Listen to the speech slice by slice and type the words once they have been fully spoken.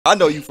I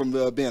know you from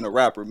being a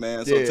rapper,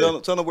 man. So Yeah.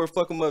 tell them where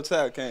 "Fuck 'Em Up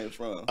TAT" came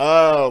from.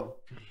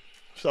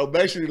 So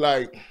basically,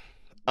 like,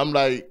 I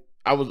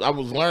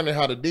was learning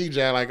how to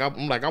DJ. Like,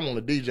 I'm like, I want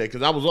to DJ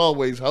because I was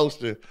always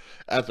hosting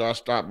after I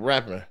stopped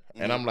rapping.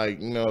 And I'm like,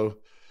 you know,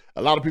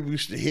 a lot of people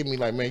used to hit me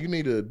like, man, you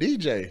need a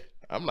DJ.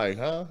 I'm like,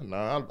 huh?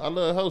 Nah, I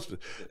love hosting.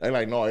 They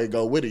like, no, it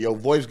go with it. Your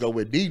voice go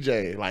with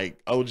DJ. Like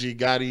OG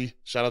Gotti,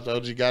 shout out to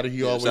OG Gotti.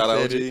 He always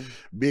said it.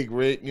 Big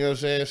Rick, you know what I'm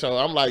saying? So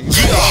I'm like,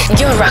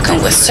 you're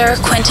rocking with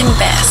Sirquinton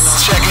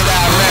Best. Check it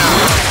out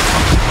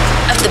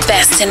now. Of the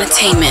best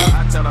entertainment.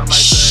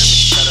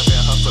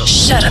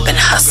 Shut up and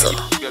hustle.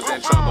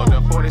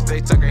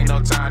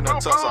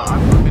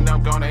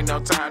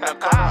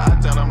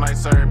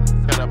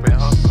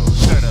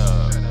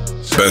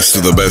 Best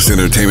of the Best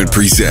Entertainment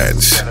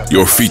presents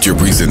your feature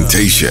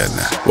presentation.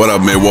 What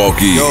up,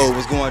 Milwaukee? Yo,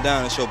 what's going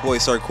down? It's your boy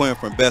Sirquinton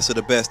from Best of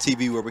the Best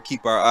TV, where we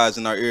keep our eyes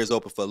and our ears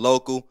open for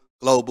local,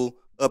 global,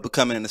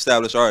 up-and-coming, and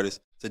established artists.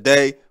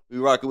 Today, we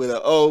rocking with an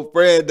old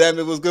friend. Damn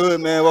it, what's good,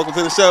 man? Welcome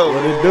to the show.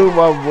 What it do,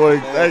 my boy?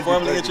 Man,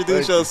 formally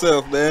introduce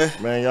yourself, man.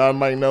 Man, y'all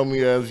might know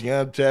me as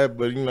Young Tat,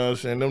 but you know what I'm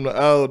saying? Them the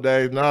old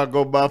days. Now I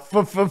go by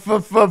fuck 'em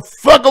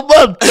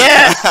up,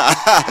 Tat.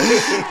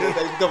 Thanks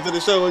for coming to the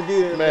show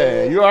again,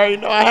 man. You already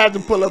know I had to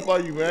pull up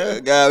on you,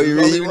 man. God, we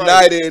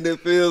reunited and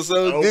it feels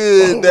so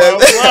good.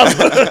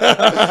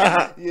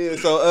 Yeah,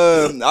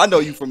 so I know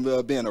you from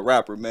being a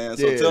rapper, man.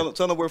 So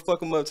tell them where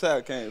 "Fuck 'Em Up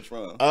TAT" came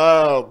from.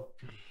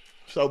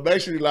 So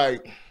basically,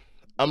 like,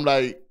 I'm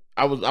like,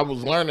 I was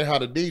learning how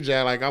to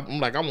DJ. Like, I'm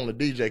like, I want to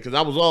DJ because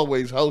I was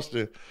always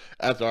hosting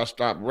after I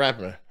stopped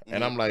rapping.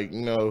 And I'm like,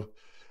 you know,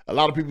 a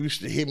lot of people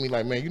used to hit me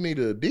like, man, you need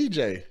a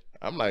DJ.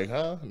 I'm like,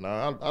 huh?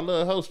 Nah, I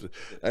love hosting.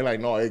 They like,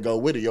 no, it go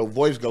with it. Your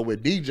voice go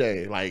with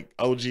DJ. Like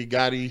OG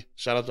Gotti,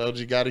 shout out to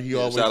OG Gotti. He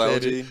always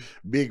said it.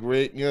 Big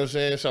Rick, you know what I'm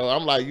saying? So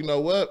I'm like, you know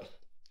what?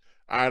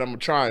 All right, I'm gonna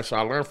try it. So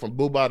I learned from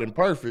Boobot and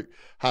Perfect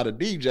how to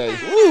DJ.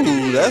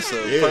 Ooh, that's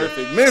a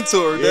perfect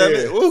mentor, damn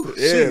it. Ooh,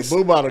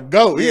 Boobot a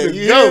goat. He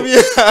the goat.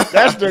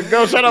 That's the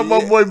goat. Shout out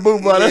my boy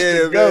Boobot. That's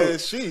the goat. Man,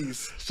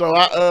 jeez. So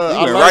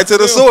I went right to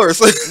the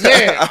source.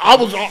 Man, I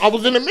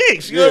was in the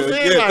mix. You know what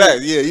I'm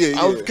saying?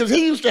 Yeah. Because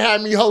he used to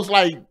have me host,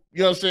 like, you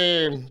know what I'm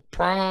saying,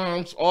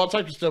 proms, all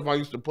types of stuff. I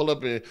used to pull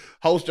up and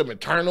host them and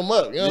turn them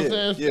up. You know what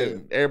I'm saying?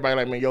 Yeah. Everybody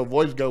like, man, your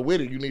voice go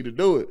with it. You need to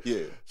do it.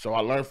 Yeah. So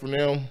I learned from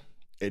them.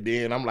 And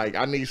then I'm like,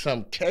 I need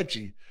something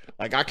catchy.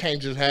 Like, I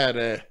can't just have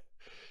that,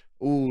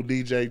 ooh,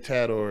 DJ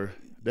Tat or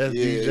that's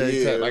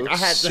DJ Tat. Like, I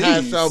had to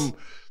have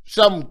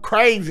something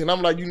crazy. And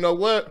I'm like, you know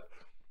what?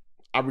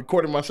 I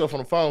recorded myself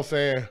on the phone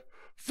saying,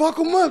 "Fuck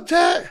 'em up,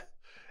 Tat."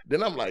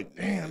 Then I'm like,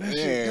 damn, that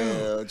shit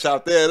good.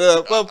 Chop that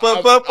up. On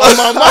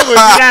my mother,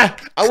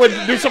 I went.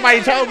 Then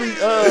somebody told me,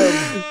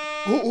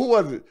 who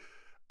was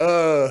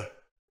it?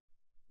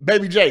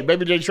 Baby J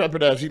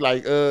trapping ass. He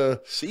like,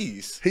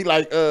 jeez. He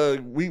like,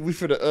 we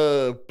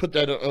finna put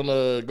that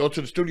on go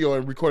to the studio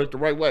and record it the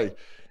right way.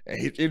 And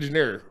his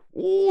engineer,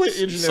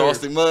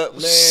 sauced him up.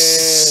 Man,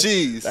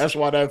 jeez. That's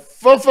why that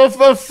fuck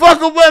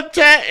 'em up,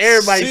 Tat.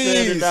 Everybody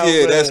said it.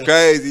 Yeah, that's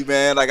crazy,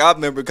 man. Like, I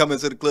remember coming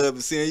to the club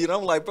and seeing you. And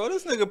I'm like, bro,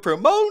 this nigga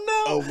promote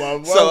now. Oh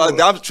my God. So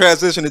I'm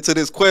transitioning to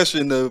this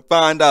question to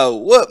find out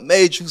what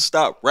made you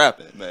stop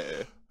rapping,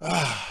 man.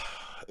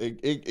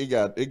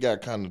 It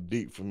got kind of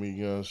deep for me,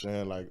 you know what I'm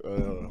saying? Like,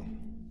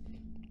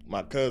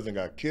 my cousin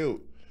got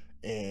killed,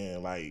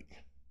 and like,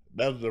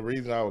 that was the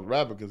reason I was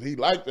rapping, because he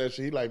liked that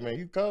shit. He like, man,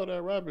 you cold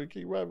that rapper,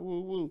 keep rapping, woo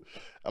woo.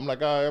 I'm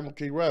like, all right, I'm gonna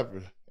keep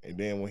rapping. And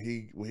then when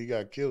he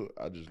got killed,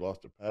 I just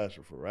lost the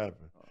passion for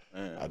rapping. Oh,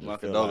 man, I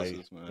just feel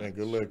like, man,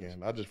 good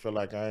looking. I just feel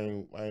like I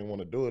ain't want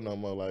to do it no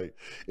more. Like,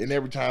 and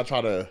every time I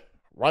try to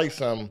write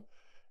something,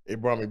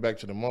 it brought me back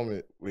to the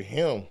moment with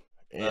him,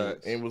 and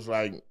it was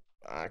like,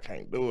 I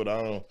can't do it.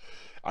 I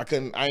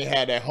ain't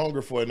had that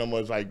hunger for it no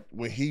more. It's like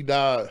when he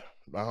died,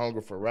 my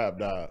hunger for rap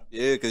died.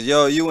 Yeah, cause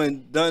you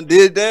and done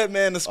did that,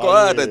 man. The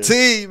squad, the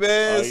team,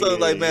 man. So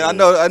like, man,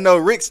 I know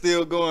Rick's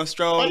still going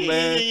strong,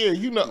 man. Yeah.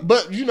 You know,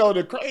 but you know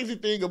the crazy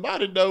thing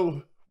about it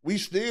though, we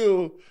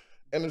still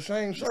in the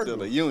same circle.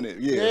 Still a unit.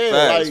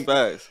 Yeah,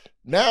 facts.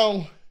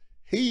 Now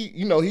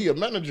he a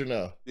manager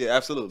now. Yeah,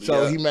 absolutely.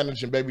 So he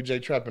managing Baby J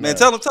trapping. Man,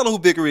 tell him who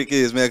Big Rick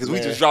is, man, because we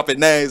just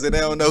dropping names and they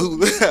don't know who.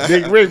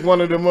 Big Rick,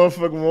 one of the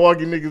motherfucking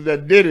Milwaukee niggas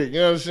that did it.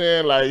 You know what I'm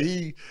saying? Like,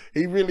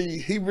 he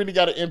really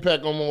got an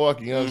impact on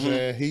Milwaukee. You know what I'm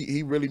saying?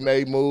 He really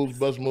made moves,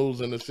 bust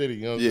moves in the city.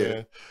 You know what I'm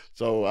saying?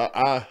 So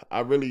I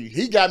really,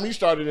 he got me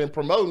started in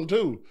promoting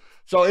too.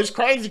 So it's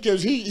crazy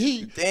because I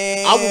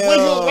was with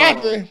him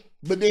rapping.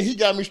 But then he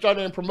got me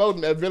started in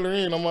promoting at Villa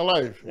Inn on my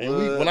life.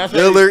 And when I say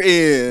Villa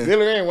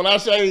Inn, when I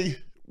say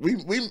we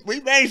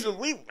made some,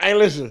 hey,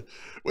 listen,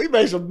 we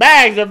made some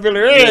bags at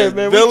Villa Inn,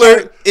 man.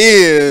 Villa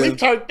Inn. We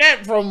turned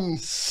that from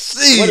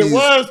what it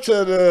was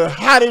to the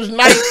hottest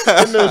night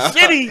in the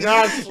city.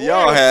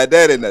 Y'all had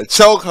that in the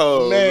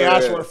chokehold, man.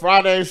 I swear,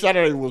 Friday and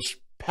Saturday was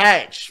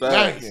packed,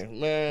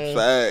 man.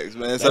 Facts,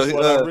 man. So that's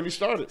when I really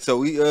started.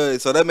 So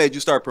so that made you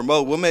start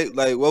promoting.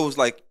 What was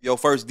like your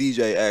first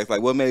DJ act?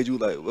 Like, what made you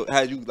like?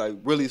 How you like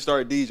really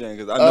start DJing?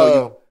 Because I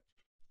know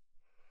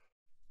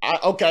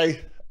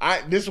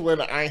This is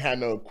when I ain't had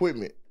no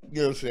equipment.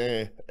 You know what I'm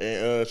saying?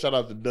 And shout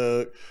out to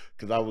Doug,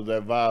 because I was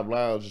at Vibe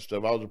Lounge and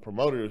stuff. I was a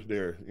promoter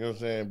there. You know what I'm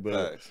saying? But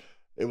nice.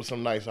 It was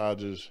some nights I'll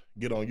just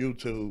get on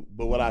YouTube.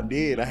 But what I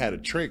did, I had a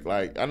trick.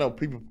 Like, I know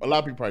a lot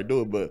of people probably do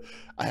it, but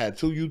I had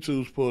 2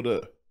 YouTubes pulled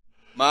up.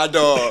 My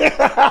dog.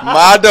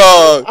 My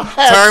dog.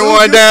 Turn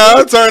one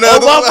down, turn the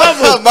other one.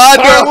 My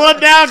dog. Turn one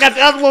down, got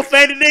the other one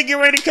faded in, get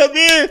ready to come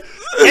in.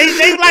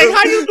 They like,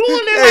 how you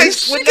doing that?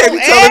 Like,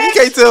 you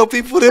can't tell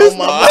people this.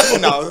 Oh,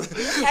 no.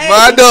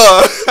 My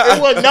dog.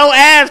 There was no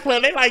ads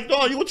playing. They like,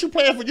 dog, what you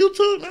playing for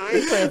YouTube? No, I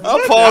ain't playing for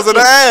I'm pausing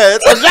the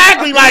ads.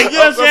 Exactly, like, you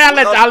know what I'm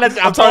saying?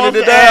 I pause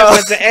the ads,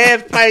 let the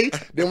ads play.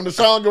 Then when the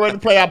song get ready to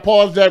play, I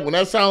pause that. When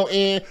that song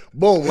end,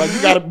 boom. Like,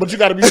 you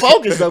gotta be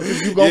focused though,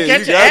 because you gonna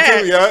catch your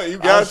ads. You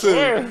got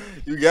to.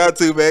 You got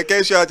to, man. In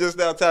case y'all just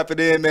now tapping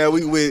in, man,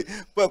 we with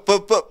fuck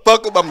up.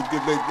 I'm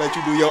gonna let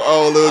you do your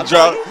own little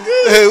drop.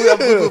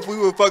 We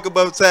would fuck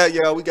above tat,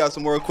 y'all. We got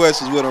some more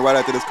questions with them right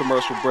after this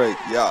commercial break,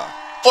 y'all.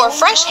 For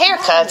fresh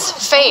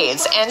haircuts,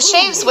 fades, and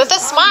shaves with a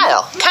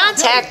smile,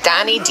 contact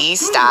Donnie D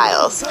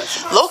Styles.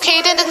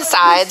 Located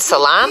inside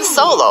Salon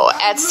Solo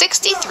at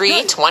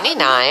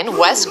 6329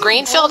 West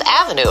Greenfield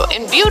Avenue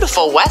in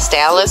beautiful West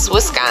Allis,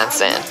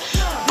 Wisconsin.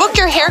 Book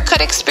your haircut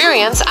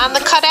experience on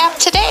the Cut app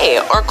today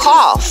or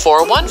call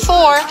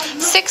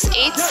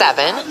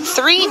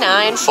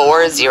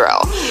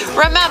 414-687-3940.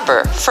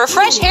 Remember, for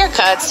fresh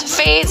haircuts,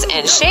 fades,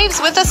 and shaves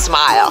with a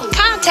smile,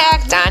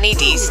 contact Donnie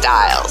D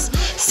Styles.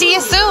 See you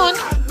soon.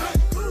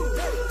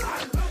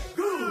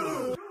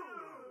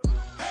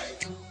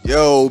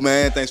 Yo,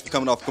 man, thanks for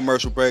coming off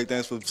commercial break.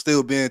 Thanks for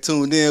still being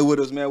tuned in with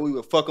us, man. We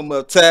would fuck them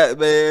up tat,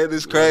 man.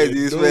 It's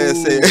crazy. This man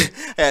said,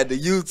 had the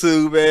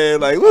YouTube,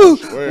 man. Like, woo,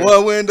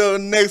 one window,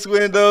 next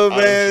window,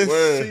 man.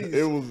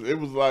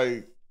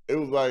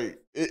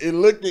 It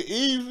looked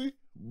easy,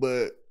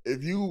 but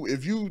if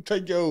you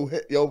take your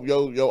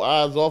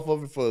eyes off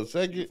of it for a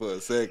second,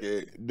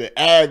 the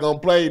ad gonna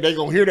play. They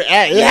gonna hear the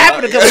ad. It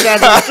happened a couple times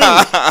too.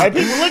 Like,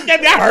 people looked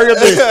at me. I heard of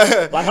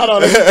it. Like, hold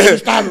on, let me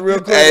stop it real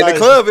quick. Hey, like, the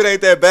club, it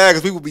ain't that bad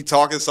because people be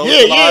talking,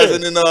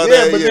 socializing, and all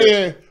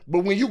that.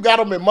 But when you got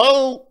them in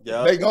mode,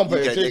 they gonna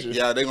pay attention.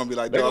 They gonna be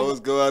like, dog, what's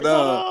going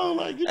on?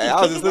 Hey,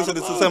 I was just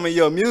listening to some of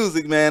your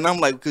music, man. I'm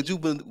like, would you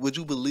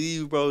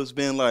believe, bro? It's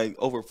been like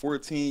over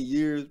 14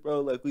 years,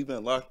 bro. Like, we've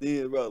been locked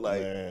in, bro.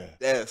 Like,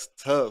 that's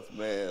tough,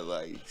 man.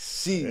 Like,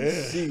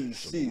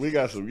 we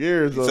got some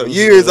years on this.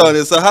 Years on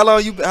it. So how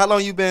long you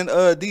been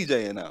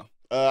DJing now?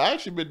 I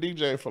actually been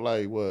DJing for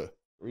like what,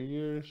 3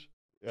 years?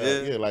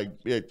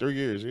 Like 3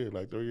 years. Yeah,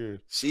 like 3 years.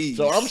 Jeez.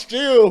 So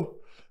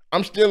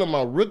I'm still in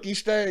my rookie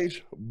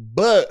stage,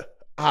 but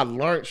I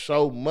learned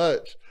so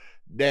much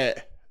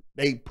that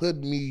they put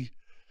me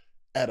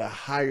at a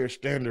higher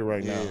standard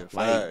right now.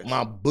 Like,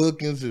 my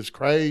bookings is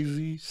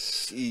crazy.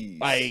 Jeez.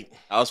 Like,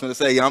 I was gonna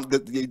say,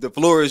 the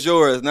floor is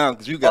yours now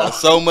because you got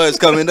so much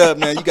coming up,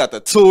 man. You got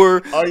the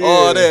tour,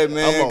 all that,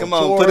 man. Come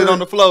on, put it on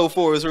the flow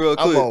for us real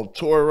quick. I'm on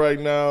tour right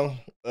now.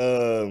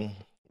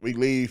 We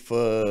leave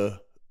for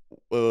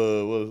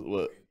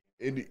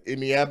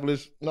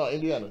Indianapolis? No,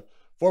 Indiana.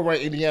 Fort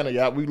Wayne, Indiana,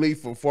 y'all. We leave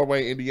from Fort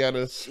Wayne,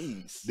 Indiana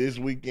this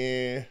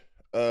weekend.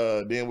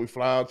 Then we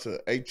fly out to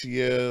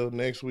ATL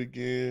next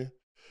weekend.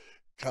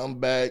 Come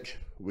back.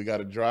 We got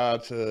to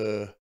drive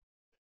to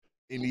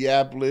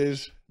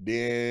Indianapolis.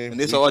 Then and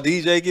this all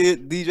DJ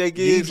gigs? DJ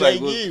gigs,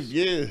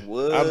 yeah.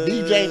 What? I'm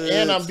DJing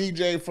and I'm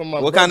DJing from my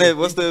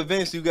what's the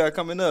events you got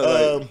coming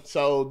up?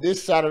 So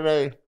this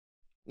Thursday,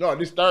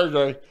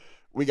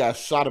 we got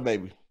Sada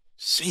Baby.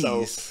 Jeez.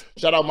 So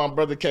shout out my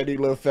brother KD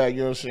Lil Fat, you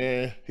know what I'm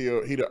saying? He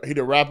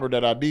the rapper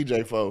that I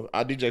DJ for.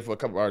 I DJ for a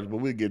couple artists, but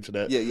we'll get to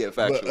that. Yeah,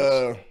 factual.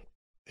 But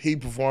he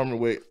performing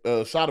with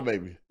Sada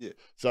Baby. Yeah.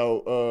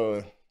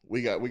 So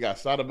we got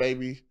Sada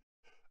Baby.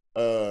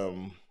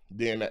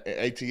 Then at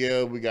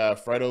ATL we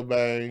got Fredo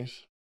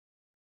Bangs.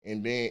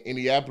 And then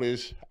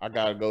Indianapolis, I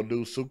gotta go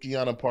do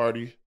Sirquinton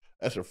party.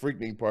 That's a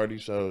freaking party,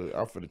 so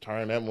I'm finna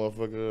turn that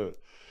motherfucker up.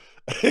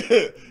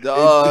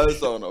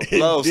 It's on the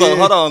flow. So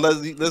hold on,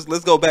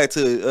 let's go back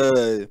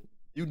to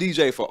you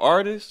DJ for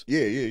artists.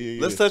 Yeah.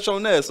 Let's touch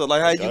on that. So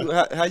like,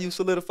 how you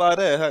solidify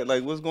that?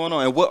 Like, what's going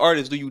on, and what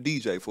artists do you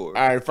DJ for?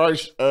 All right,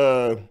 first,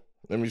 let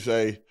me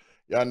say,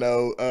 y'all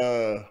know,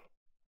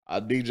 I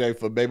DJ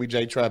for Baby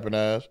J Trapping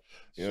Eyes.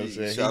 You know what I'm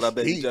saying? Shout out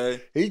Baby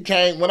J. He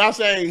came when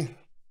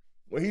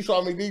he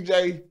saw me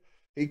DJ,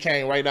 he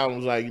came right out and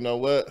was like, you know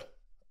what?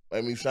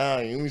 Let me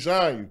sign you.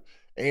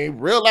 And he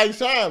real life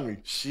signed me.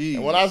 Jeez.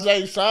 And when I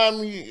say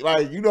sign me,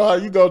 like, you know how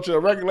you go to a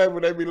record label,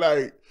 they be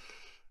like,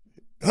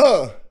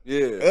 huh? Yeah.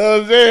 You know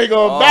what I'm saying? He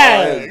gonna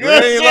bag.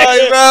 Green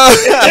light, bro.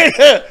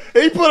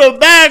 He put a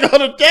bag on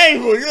the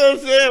table. You know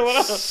what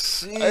I'm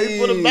saying? He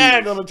put a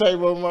bag on the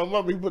table. My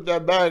mom, he put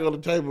that bag on the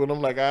table, and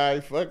I'm like, all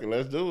right, fuck it,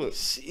 let's do it.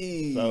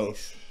 Jeez. So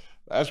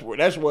that's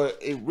what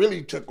it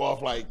really took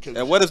off. Like,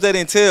 and what does that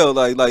entail?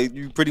 Like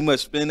you pretty much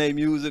spin their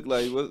music.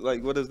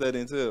 What does that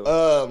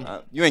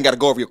entail? You ain't got to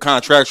go over your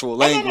contractual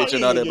language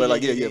and all that,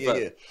 but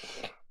yeah.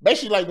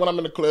 Basically, like when I'm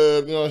in the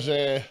club, you know what I'm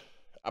saying?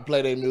 I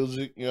play their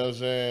music, you know what I'm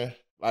saying?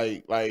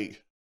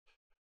 Like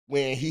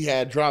when he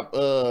had dropped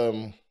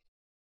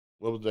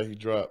what was that he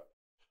dropped?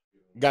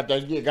 Got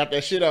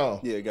that shit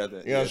on. Yeah, got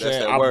that. You know what I'm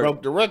saying? I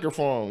broke the record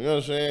for him. You know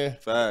what I'm saying?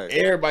 Fact.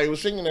 Everybody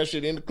was singing that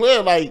shit in the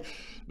club. Like,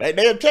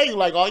 they'll tell you,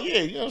 like, oh, yeah,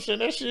 you know what I'm saying?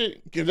 That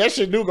shit, because that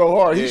shit do go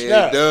hard. He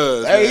snapped. It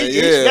does. Hey,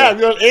 he snapped.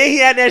 You know, and he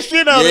had that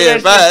shit on. Yeah,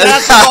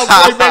 facts.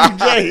 That's Baby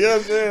J. You know what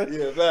I'm saying?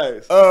 Yeah,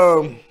 facts.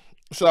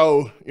 So,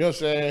 you know what I'm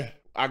saying?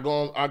 I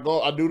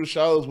do the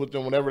shows with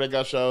them whenever they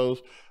got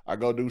shows. I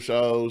go do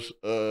shows.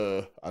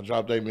 I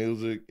drop their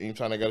music.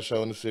 Anytime they got a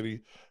show in the city,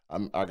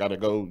 I gotta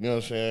go, you know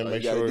what I'm saying?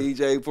 Make sure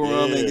DJ for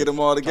them and get them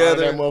all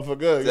together. That motherfucker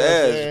good.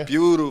 That's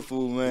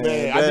beautiful, man.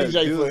 I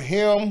DJ for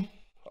him.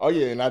 Oh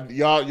yeah, and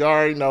y'all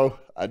already know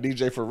I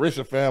DJ for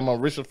Rissa Fam. I'm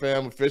Rissa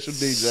Fam official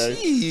DJ.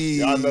 Jeez,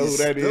 y'all know who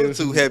that is. Those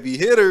two heavy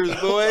hitters,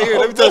 boy. Here,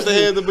 let me touch the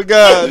hands of the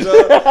guys.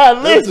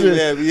 Those two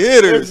heavy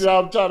hitters. Listen,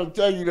 I'm trying to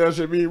tell you that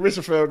shit. Me and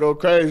Rissa Fam go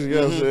crazy. You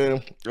know what I'm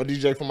saying? I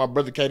DJ for my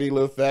brother KD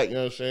Lil Fat. You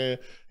know what I'm saying?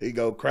 He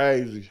go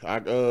crazy. I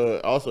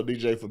also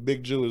DJ for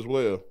Big Jew as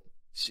well.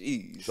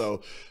 Jeez.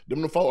 So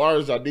them the 4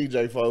 artists I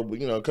DJ for, but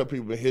you know, a couple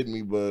people been hitting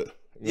me, but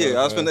yeah,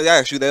 I was finna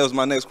ask you. That was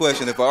my next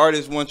question. If an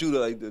artist wants you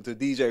to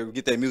DJ or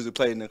get that music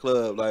played in the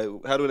club, like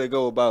how do they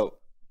go about,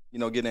 you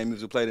know, getting that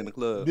music played in the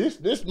club?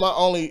 This my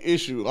only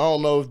issue. I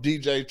don't know if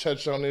DJ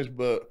touched on this,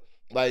 but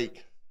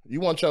like, you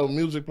want your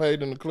music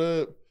played in the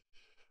club,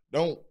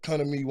 don't come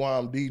to me while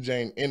I'm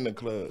DJing in the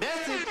club.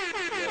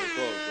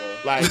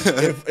 Like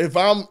if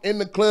I'm in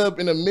the club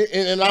and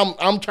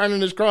I'm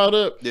turning this crowd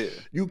up, yeah,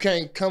 you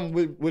can't come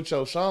with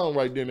your song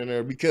right then and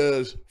there,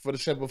 because for the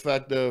simple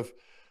fact of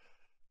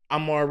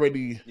I'm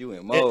already you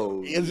in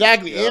mode.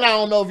 Exactly. Yep. And I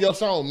don't know if your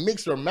song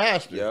mixed or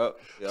mastered. Yep.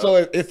 So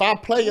if I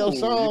play your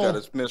song, you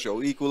gotta mess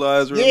your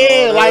equalizer.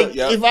 Yeah, like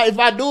if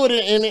I do it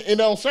and it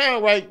don't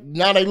sound right,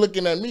 now they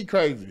looking at me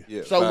crazy.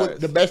 Yeah, so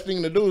the best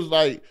thing to do is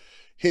like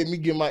hit me,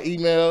 get my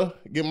email,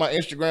 get my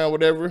Instagram,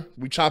 whatever.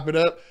 We chop it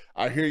up.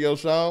 I hear your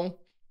song.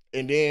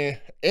 And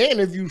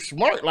if you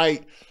smart,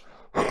 like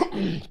I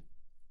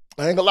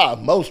ain't gonna lie,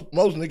 most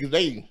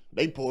niggas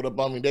they pulled up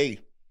on me.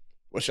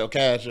 What's your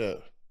cash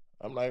up?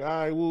 I'm like, all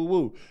right, woo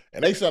woo,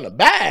 and they send a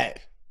bag.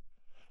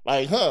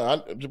 Like,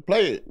 I just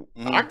play it.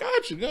 I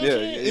got you. You know what I'm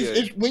saying?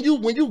 It's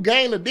when you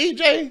gain a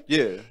DJ,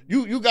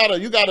 you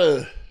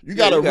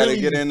gotta really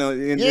get in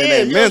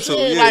that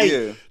mental.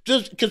 Like,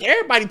 just because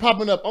everybody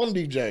popping up on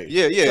DJ.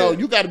 Yeah. So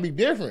you gotta be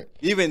different.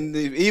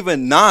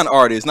 Even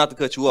non-artists, not to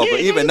cut you off,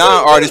 but even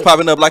non-artists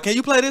popping up like, can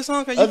you play this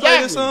song? Can you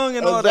play this song?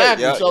 And all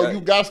that. So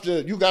you got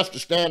to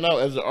stand out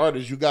as an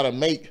artist. You gotta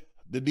make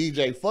the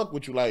DJ fuck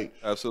with you, like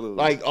absolutely,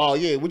 like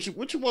what you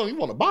want? You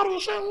want a bottle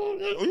or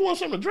something? Or you want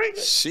something to drink?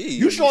 Jeez.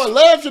 You showing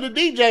love to the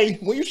DJ.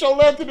 When you show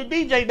love to the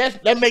DJ,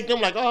 that make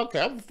them like, oh,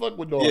 okay, I'm gonna fuck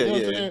with dog. You know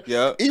what I'm saying?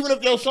 Yeah. Even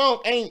if your song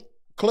ain't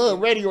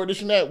club ready or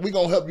this and that, we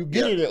gonna help you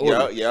get it in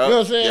order. You know what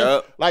I'm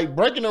saying? Like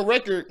breaking a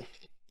record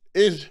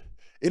it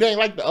ain't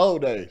like the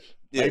old days.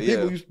 Like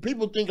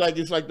people think like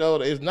it's like the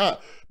old days. It's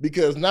not,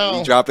 because now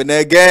we dropping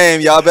that game.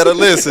 Y'all better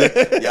listen.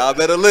 Y'all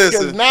better listen.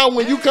 Because now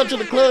when you come to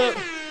the club,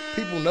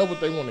 people know what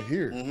they want to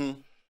hear.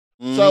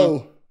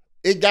 So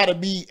it got to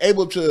be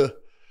able to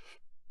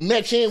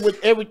match in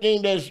with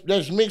everything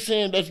that's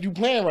mixing that you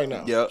playing right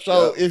now.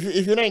 So if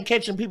it ain't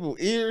catching people's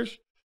ears,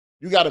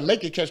 you got to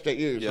make it catch their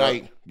ears.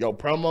 Like your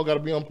promo got to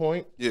be on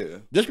point.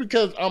 Just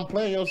because I'm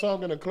playing your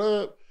song in the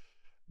club,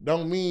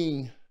 don't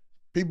mean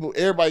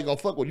everybody gonna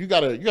fuck with you. You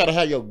gotta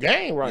have your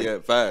game right. Yeah,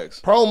 facts.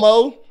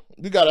 Promo.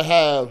 You gotta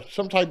have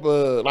some type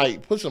of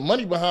like put some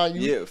money behind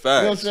you. Yeah, facts. You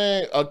know what I'm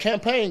saying? A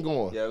campaign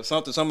going. Yeah,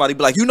 somebody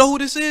be like, you know who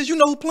this is? You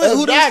know who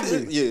playing? Exactly.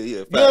 Who this is? Yeah,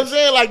 facts. You know what I'm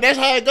saying? Like that's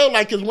how it go.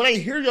 Like, cause when they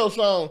hear your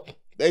song,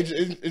 it's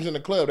in the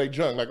club. They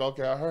drunk. Like,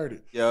 okay, I heard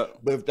it. Yeah.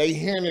 But if they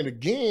hearing it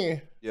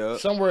again,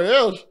 somewhere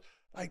else,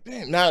 like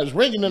damn, now it's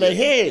ringing in their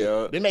head.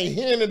 Yeah. Then they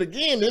hearing it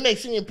again. Then they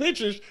seeing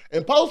pictures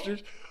and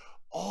posters.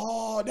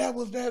 Oh, that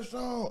was that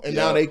song, and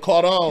now they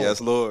caught on. Yes,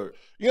 Lord.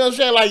 You know what I'm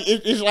saying? Like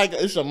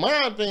it's a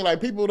mind thing.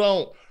 Like people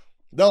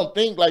don't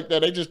think like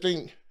that. They just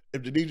think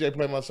if the DJ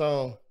play my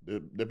song,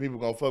 the people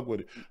gonna fuck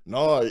with it.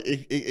 No,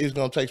 it's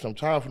gonna take some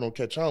time for them to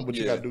catch on. But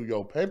you gotta do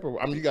your paper.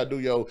 I mean, you gotta do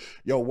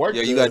your work.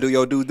 Yeah, you gotta do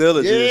your due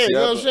diligence. Yeah, you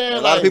know what I'm saying? A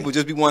lot of people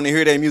just be wanting to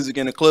hear their music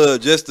in the club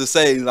just to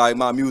say like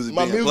my music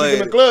being played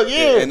in the club.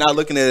 Yeah, and not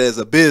looking at it as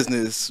a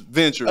business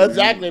venture.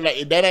 Exactly.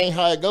 Like that ain't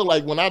how it go.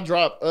 Like when I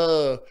drop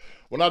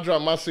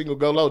my single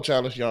Go Low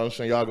challenge, you know what I'm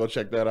saying? Y'all go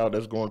check that out.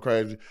 That's going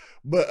crazy.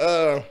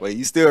 But wait,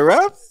 you still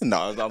rapping? No,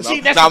 I'm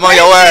on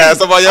your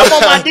ass. I'm on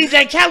my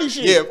DJ Cali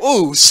shit. Yeah,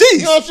 ooh, sheesh.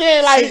 You know what I'm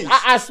saying? Like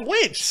I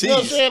switched. Sheesh. You know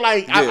what I'm saying?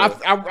 Like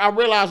I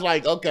realized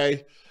like,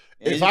 okay.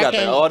 And you got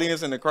the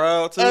audience and the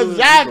crowd too.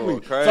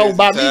 Exactly. So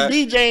by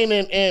me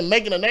DJing and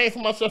making a name for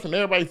myself and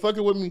everybody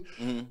fucking with me,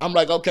 I'm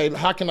like, okay,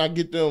 how can I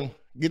get their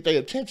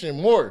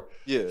attention more?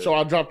 Yeah. So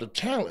I dropped a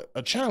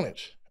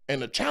challenge.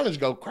 And the challenge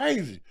go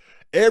crazy.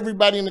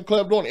 Everybody in the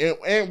club doing it.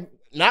 And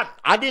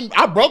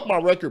I broke my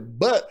record,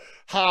 but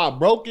how I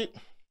broke it,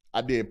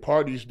 I did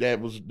parties that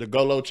was the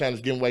Go Low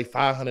challenge, giving away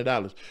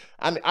 $500.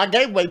 I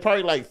gave away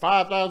probably like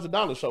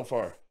 $5,000 so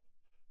far.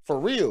 For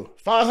real.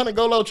 500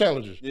 go low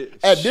challenges.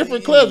 At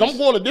different clubs. I'm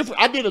going to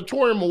different. I did a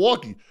tour in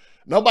Milwaukee.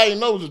 Nobody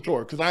knows the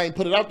tour because I ain't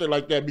put it out there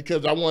like that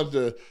because I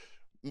wanted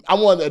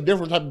a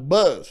different type of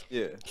buzz.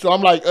 Yeah. So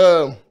I'm like,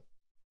 I'm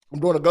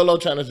doing a go low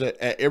challenge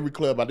at every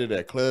club. I did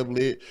that Club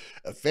Lit,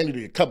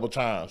 Affinity a couple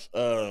times,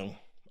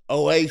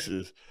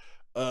 Oasis.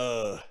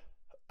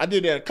 I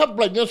did that a couple,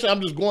 like, you know what I'm saying?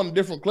 I'm just going to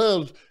different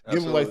clubs,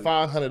 giving away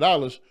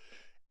 $500,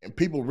 and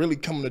people really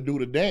coming to do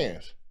the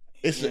dance.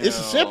 It's a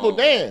simple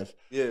dance.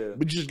 Yeah.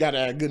 But you just gotta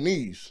have good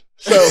knees.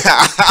 So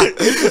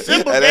it's a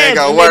simple that dance. Ain't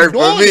gonna work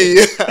for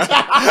me.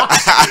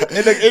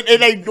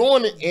 and they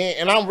doing it,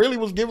 and I really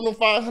was giving them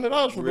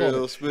 $500 for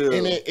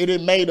doing it. And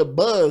it made a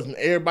buzz, and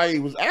everybody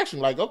was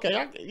actually like, okay,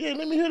 let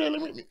me hear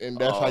that. And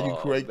that's how you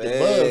create the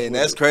buzz. And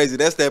that's crazy.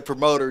 That's that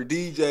promoter,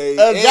 DJ,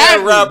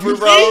 and rapper,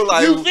 bro.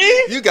 Like,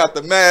 you got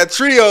the mad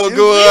trio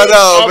going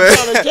on, man. I'm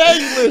trying to tell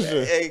you,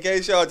 listen. Hey, in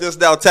case y'all just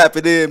now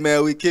tapping in,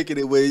 man, we kicking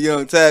it with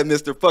Young Tat,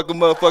 Mr. Fuck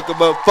 'em up, Tat,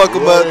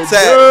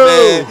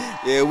 man.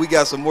 Yeah, we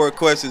got some more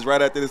questions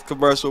right after this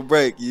commercial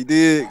break. You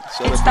dig?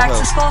 It's back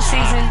to school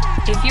season.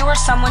 If you or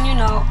someone you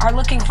know are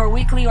looking for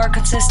weekly or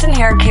consistent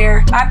hair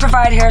care, I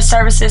provide hair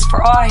services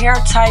for all hair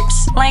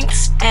types,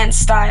 lengths, and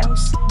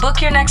styles.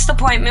 Book your next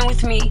appointment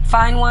with me,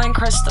 Fine Wine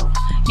Crystal.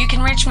 You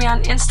can reach me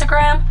on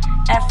Instagram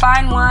at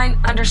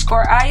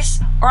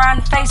finewine_ice or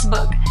on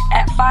Facebook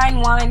at Fine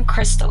Wine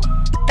Crystal.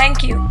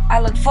 Thank you. I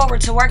look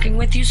forward to working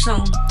with you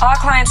soon. All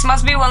clients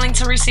must be willing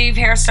to receive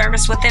hair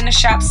service within a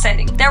shop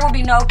setting. There will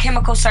be no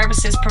chemical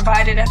services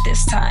provided at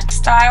this time.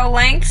 Style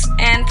lengths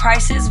and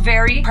prices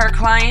vary per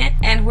client,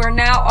 and we're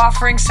now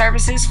offering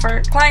services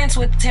for clients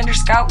with tender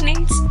scalp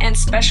needs and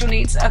special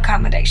needs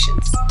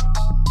accommodations.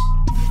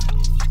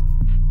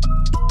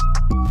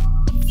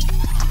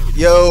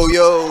 Yo,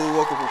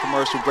 welcome from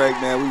commercial break,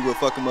 man. We will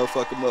fuck 'em up,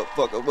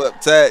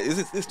 Tat.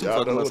 It's too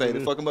fucking up saying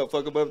it. Fuck 'em up,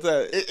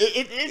 Tat.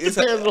 It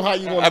depends on how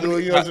you want to do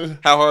it. You know what I'm saying?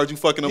 How hard you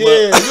fucking them up?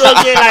 Yeah, you know what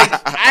I'm saying?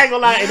 Like, I ain't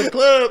gonna lie, in the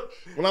club,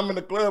 when I'm in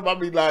the club, I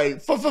be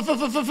like,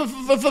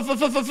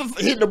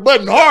 hitting the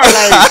button hard.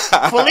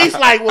 Like, police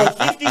like,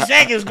 50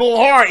 seconds going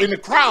hard in the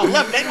crowd.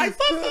 Left, they like,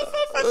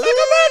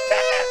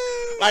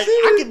 like,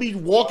 I could be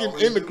walking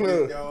in the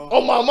club.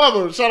 Oh, my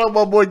mother. Shout out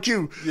my boy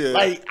Q. Yeah.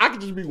 Like, I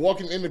could just be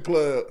walking in the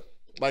club.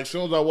 Like, as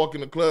soon as I walk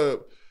in the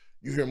club,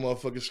 you hear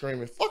motherfuckers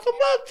screaming, fuck 'em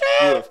up, Tat.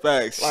 Yeah,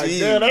 facts. Like,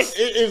 yeah,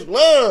 it's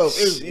love.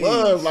 It's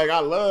love. Like, I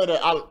love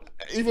that.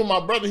 Even my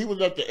brother, he was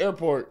at the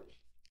airport.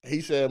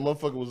 He said,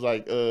 motherfucker was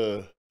like,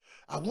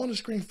 I want to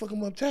scream fuck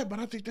 'em up, Tat, but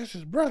I think that's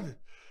his brother.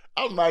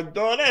 I'm like,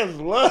 dog, that's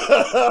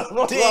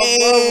love.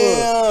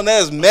 Damn,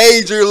 that's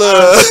major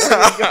love.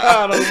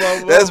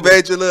 That's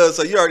major love.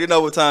 So you already know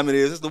what time it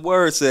is. It's the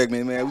word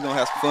segment, man. We're going to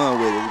have some fun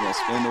with it. We're going to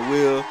spin the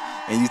wheel,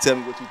 and you tell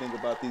me what you think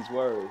about these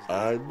words.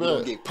 I bet. We're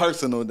going to get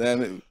personal,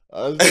 damn it.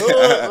 Let's do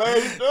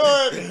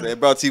it. Man,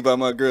 brought to you by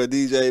my girl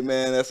DJ,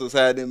 man. That's what's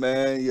happening,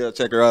 man. You got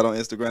to check her out on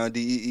Instagram,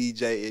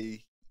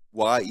 DEEJAYE,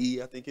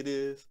 I think it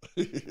is.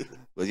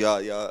 But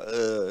y'all,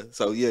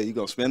 so yeah, you're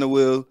going to spin the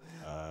wheel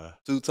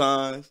 2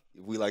 times.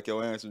 If we like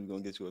your answer, we're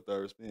going to get you a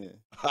 3rd spin.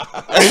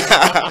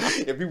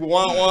 If people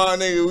want one,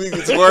 nigga, we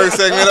get the word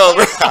segment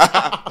over.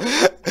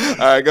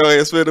 All right, go ahead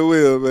and spin the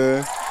wheel,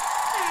 man.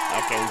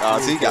 So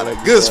he got a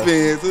good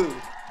spin, too. Right.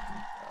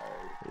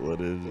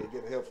 What is it?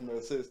 Get help from the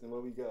assistant.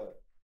 What we got?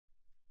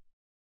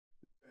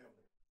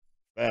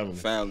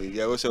 Family.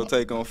 Yeah, what's your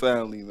take on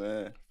family,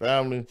 man?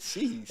 Family.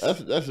 Jeez.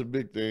 That's a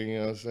big thing, you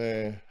know what I'm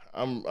saying?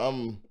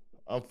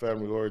 I'm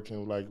family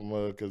oriented like a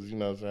mother, because, you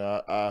know what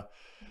I'm saying,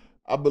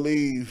 I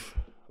believe,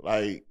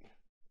 like,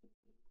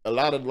 a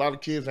lot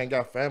of kids ain't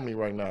got family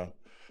right now.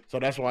 So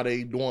that's why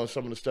they doing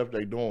some of the stuff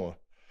they doing.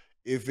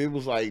 If it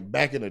was like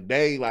back in the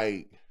day,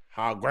 like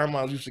how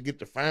grandmas used to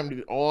get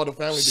all the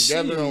family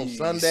together on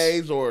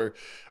Sundays or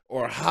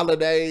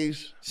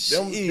holidays,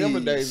 them the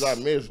days I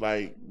miss.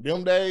 Like,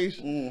 them days,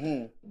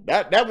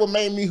 that what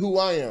made me who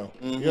I am.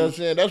 You know what I'm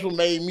saying? That's what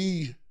made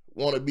me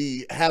want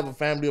to have a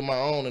family of my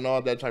own and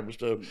all that type of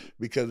stuff,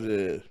 because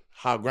of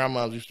how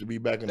grandmas used to be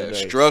back in the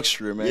day.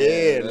 Structure, man.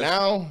 Yeah,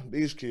 now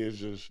these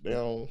kids they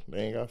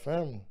ain't got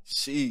family.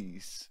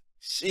 Jeez.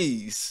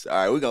 All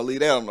right, we're going to leave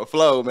that on the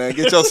floor, man.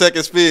 Get your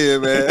second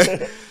spin, man.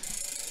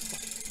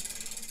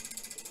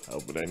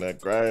 Hope it ain't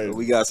that crazy.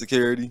 We got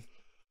security.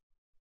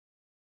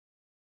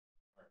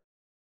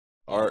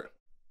 Art.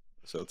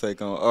 So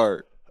take on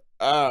art.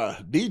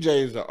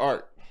 DJ is an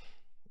art.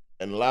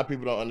 And a lot of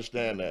people don't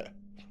understand that.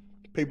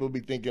 People be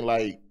thinking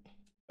like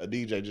a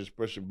DJ just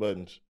pushing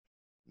buttons.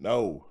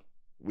 No,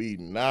 we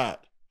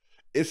not.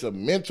 It's a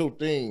mental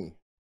thing.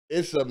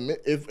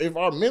 If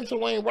our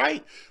mental ain't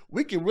right,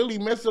 we can really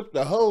mess up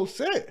the whole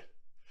set,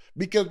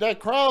 because that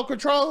crowd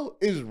control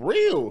is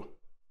real.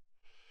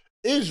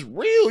 It's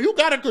real. You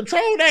gotta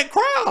control that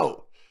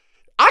crowd.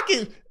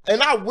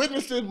 I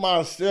witnessed it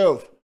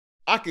myself.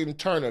 I can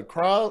turn a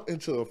crowd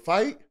into a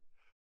fight.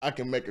 I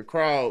can make a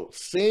crowd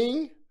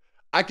sing.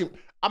 I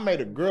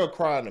made a girl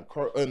cry in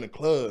the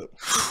club.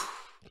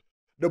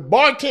 The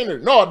bartender,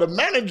 no, the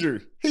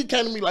manager, he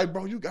came to me like,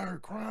 bro, you got her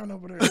crying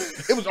over there.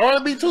 It was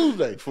R&B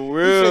Tuesday. For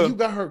real? He said, you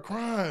got her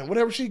crying.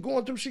 Whatever she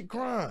going through, she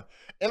crying.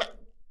 And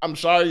I'm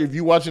sorry if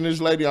you watching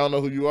this lady, I don't know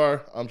who you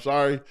are. I'm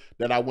sorry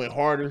that I went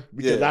harder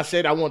because I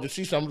said I wanted to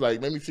see something.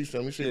 Like, let me see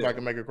something. Let me see if I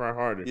can make her cry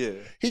harder. Yeah.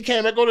 He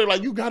came back over there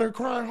like, you got her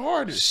crying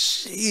harder.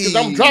 Because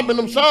I'm dropping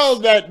them songs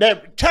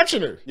that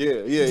touching her.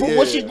 Yeah. For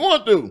what she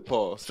going through.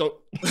 Pause. So,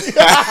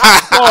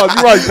 pause.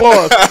 You right,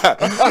 pause.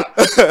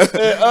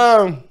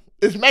 And,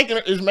 it's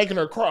making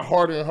her cry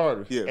harder and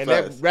harder. Yeah, and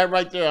that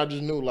right there, I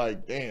just knew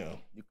like, damn.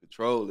 You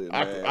control it,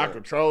 man. I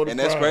control it. And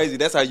that's crazy.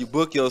 That's how you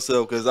book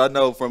yourself, because I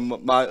know from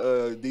my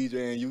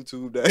DJ and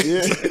YouTube days.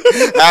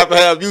 Yeah. I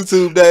have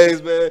YouTube days,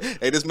 man.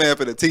 Hey, this man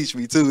finna teach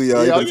me too,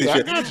 y'all. Yeah,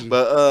 I got you.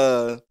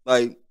 But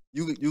like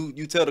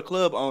you tell the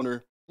club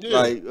owner,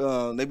 like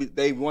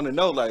they want to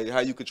know like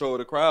how you control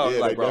the crowd.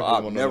 Like, bro,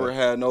 I've never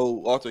had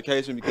no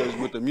altercation, because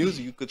with the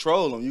music you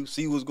control them. You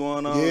see what's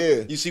going on.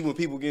 Yeah. You see when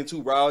people get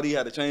too rowdy,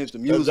 how to change the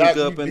music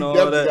up and all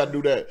that. You gotta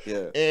do that.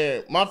 Yeah.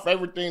 And my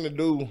favorite thing to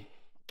do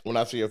when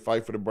I see a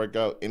fight for the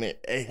breakout, and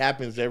it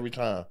happens every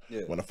time.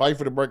 Yeah. When a fight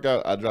for the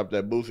breakout, I drop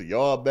that boost.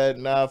 Y'all better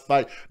not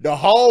fight. The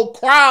whole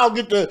crowd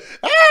get the,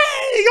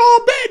 hey,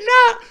 y'all better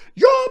not.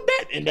 Y'all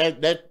better. And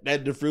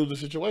that diffuses the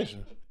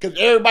situation. Because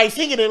everybody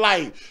singing it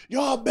like,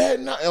 y'all better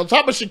not. On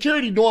top of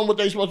security doing what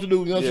they supposed to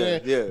do, you know what I'm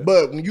saying? Yeah.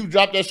 But when you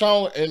drop that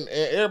song and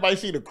everybody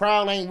see the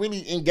crowd ain't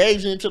really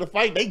engaging into the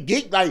fight, they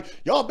get like,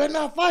 y'all better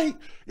not fight.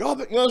 Y'all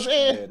better, you know what I'm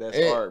saying? Yeah, that's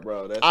art,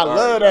 bro. That's I art,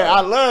 love bro. that.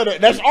 I love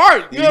that. That's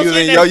art. You know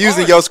you're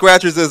using your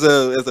scratchers as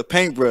a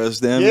paintbrush,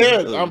 then.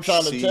 Yeah, I'm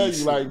trying to tell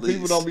you, like,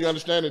 people don't be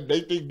understanding.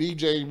 They think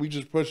DJ, we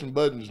just pushing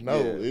buttons. No,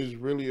 it's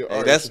really an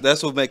art.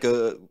 That's what make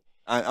a...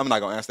 I'm not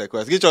gonna answer that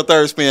question. Get your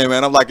third spin,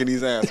 man. I'm liking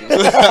these answers.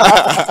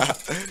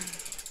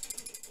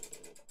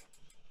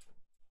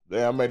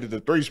 Yeah, I made it to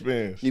 3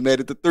 spins. You made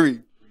it to 3.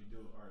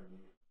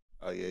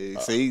 Oh yeah,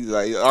 see,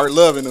 like Art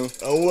loving them.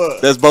 Oh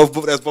what? That's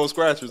both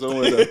scratchers. Oh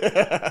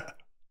what?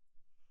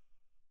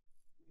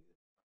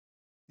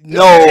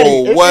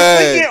 No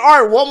way. Get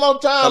Art one more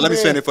time. Let me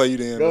spin it for you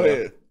then. Go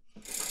ahead.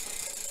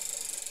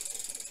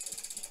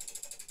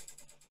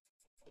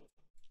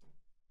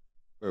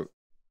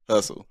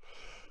 Hustle.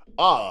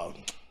 Oh,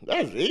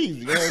 that's easy.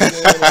 You know what I'm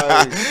saying?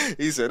 Like,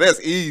 he said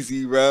that's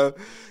easy, bro.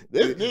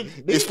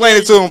 Explain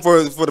it to him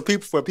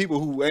for people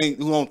who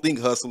don't think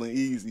hustling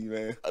easy,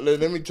 man.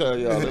 Let me tell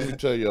y'all.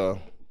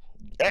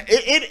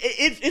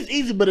 It's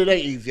easy, but it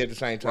ain't easy at the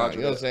same time. You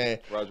know what I'm saying?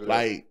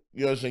 Like,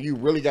 you know what I'm saying? You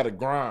really got to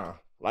grind.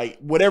 Like,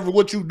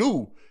 what you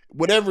do,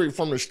 whatever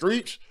from the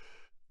streets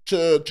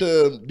to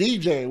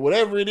DJing,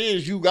 whatever it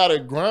is, you got to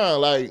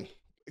grind. Like,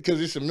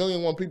 because it's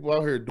 1,000,001 people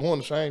out here doing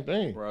the same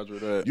thing. Roger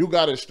that. You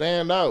got to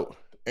stand out,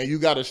 and you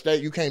got to stay.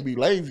 You can't be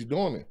lazy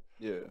doing it.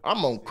 Yeah.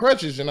 I'm on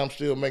crutches, and I'm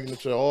still making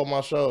it to all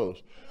my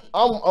shows.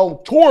 I'm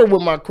on tour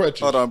with my crutches.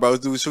 Hold on, bro.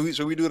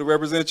 Should we do the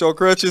represent your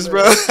crutches,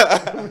 bro?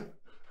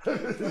 You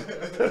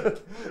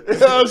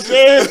know what I'm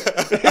saying?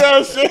 You know what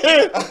I'm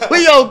saying?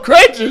 We on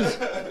crutches.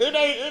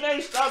 It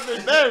ain't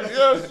stopping nothing. You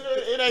know what I'm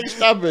saying? It ain't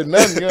stopping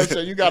nothing. You know what I'm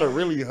saying? You gotta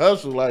really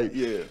hustle. Like,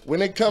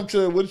 when it comes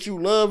to what you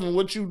love and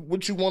what you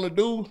want to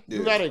do,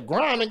 you gotta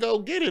grind and go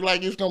get it.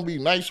 Like, it's gonna be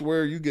nice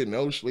where you get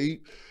no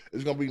sleep.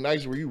 It's gonna be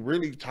nice where you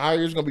really tired.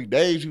 It's gonna be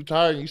days you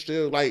tired and you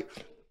still like.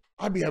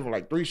 I be having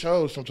like 3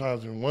 shows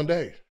sometimes in one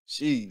day.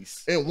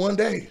 Jeez. In one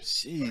day.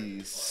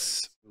 Jeez.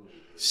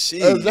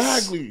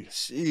 Exactly.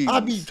 Jeez. I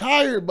be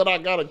tired, but I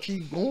gotta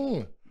keep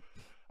going.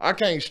 I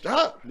can't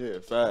stop. Yeah,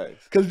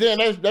 facts. Cause then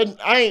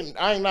I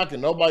ain't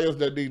knocking nobody else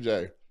that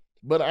DJ,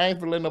 but I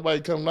ain't finna let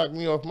nobody come knock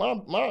me off my. You know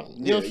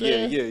what I'm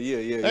saying? Yeah.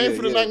 They ain't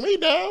finna knock me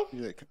down.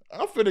 Yeah.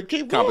 I'm finna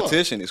keep going.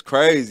 Competition is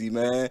crazy,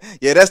 man.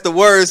 Yeah, that's the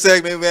word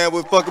segment, man.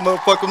 With fuck 'em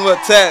up,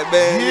 tat,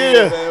 man.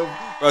 Yeah. Man.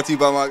 Brought to you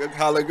by my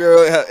holla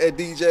girl at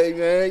DJ,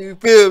 man. You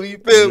feel me,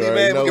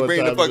 man? We can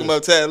bring the fuck 'em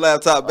up tat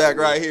laptop back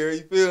right here.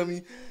 You feel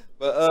me?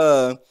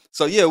 But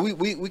so yeah,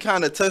 we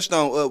kind of touched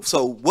on.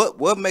 So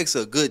what makes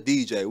a good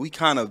DJ? We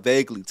kind of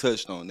vaguely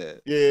touched on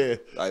that. Yeah.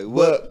 Like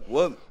what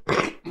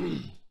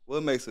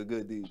makes a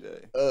good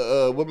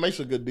DJ? What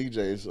makes a good DJ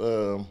is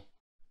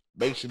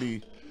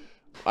basically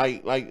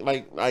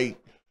like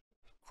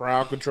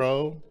crowd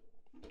control.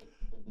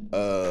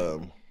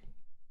 And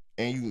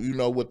you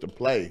know what to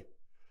play.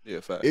 Yeah,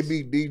 facts. It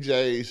be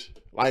DJs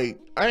like,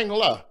 I ain't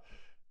gonna lie.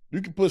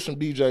 You can put some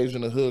DJs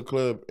in the hood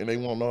club and they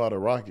won't know how to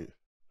rock it.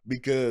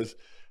 Because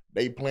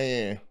they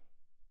playing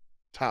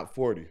top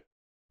 40.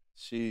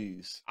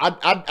 Jeez. I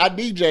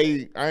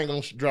DJ, I ain't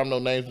gonna drop no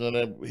names on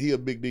that. He a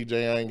big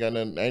DJ, I ain't got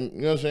nothing.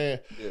 You know what I'm saying?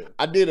 Yeah.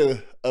 I did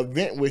a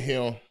event with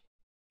him.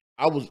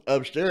 I was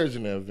upstairs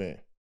in the event.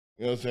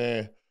 You know what I'm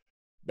saying?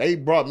 They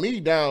brought me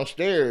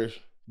downstairs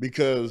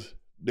because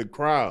the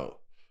crowd.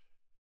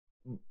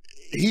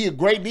 He a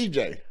great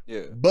DJ.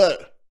 Yeah.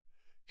 But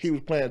he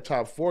was playing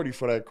top 40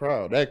 for that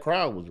crowd. That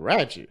crowd was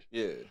ratchet.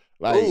 Yeah.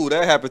 Like, ooh,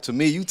 that happened to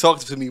me. You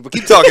talked to me, but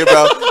keep talking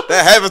about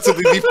that happened to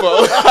me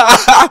before.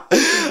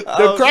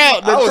 the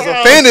crowd. I was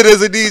offended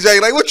as a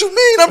DJ. Like, what you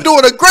mean? I'm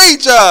doing a great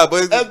job.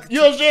 But you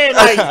know what I'm saying?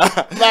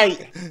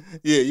 Like,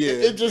 yeah.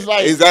 It's just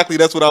like exactly.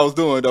 That's what I was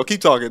doing. Though, keep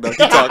talking.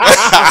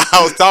 I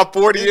was top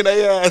 40 in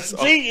their ass.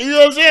 See, you know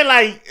what I'm saying?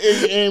 Like,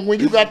 and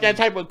when you got that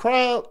type of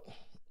crowd,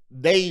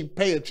 they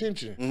pay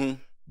attention. Mm-hmm.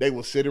 They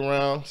will sit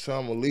around.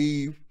 Some will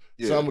leave.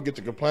 Yeah. Some will get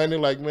to complaining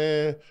like,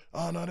 man,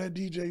 oh no, that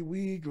DJ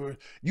weak, or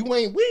you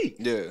ain't weak.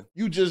 Yeah.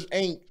 You just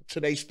ain't to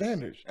their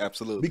standards.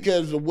 Absolutely.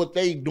 Because of what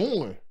they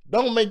doing.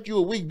 Don't make you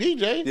a weak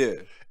DJ.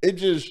 Yeah. It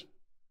just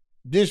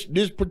this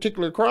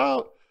particular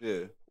crowd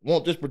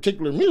want this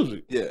particular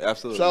music. Yeah,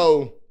 absolutely.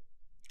 So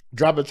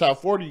dropping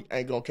top 40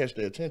 ain't gonna catch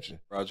their attention.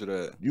 Roger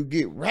that. You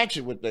get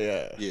ratchet with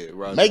their ass. Yeah,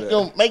 roger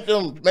make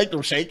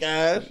them shake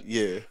eyes.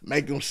 Yeah.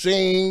 Make them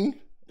sing.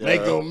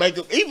 Yeah. Make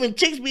them. Even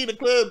chicks be in the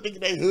club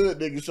thinking they hood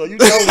niggas. So you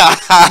know,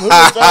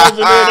 hood songs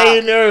in there, they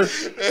in there.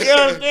 You know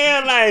what I'm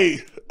saying?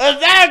 Like,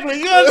 exactly.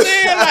 You know what I'm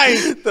saying?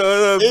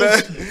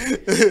 Like,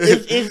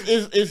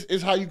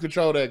 it's how you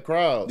control that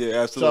crowd.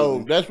 Yeah,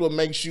 absolutely. So that's what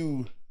makes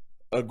you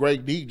a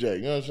great DJ.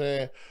 You know what I'm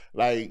saying?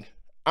 Like,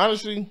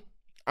 honestly,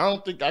 I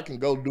don't think I can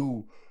go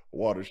do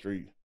Water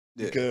Street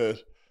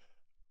because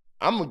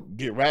I'm gonna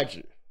get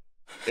ratchet,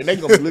 and they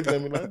gonna be looking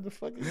at me like, "What the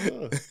fuck is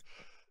that?"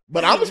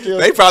 But I'm still.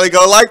 They probably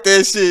gonna like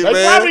that shit, they man.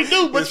 They probably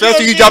do, but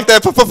especially you drop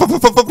that. The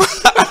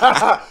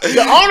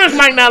owners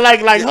might not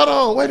like. Hold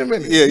on, wait a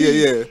minute.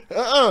 Yeah.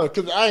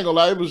 Because I ain't gonna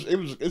lie,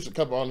 it's a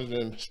couple owners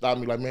that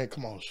stopped me like, man,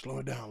 come on, slow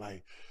it down,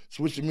 like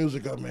switch the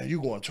music up, man. You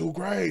going too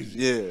crazy.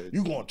 Yeah,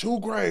 you going too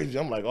crazy.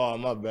 I'm like, oh,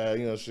 my bad.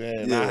 You know what I'm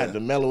saying? Yeah. I had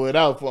to mellow it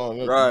out for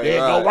them. Right, then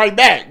go right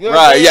back. You know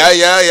right, yeah.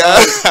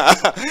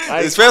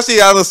 Like, especially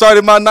I done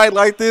started my night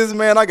like this,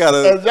 man. I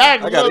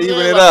gotta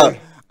even it up.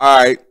 All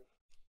right.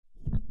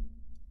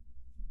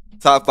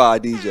 Top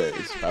 5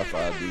 DJs. Top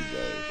 5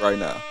 DJs. Right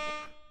now.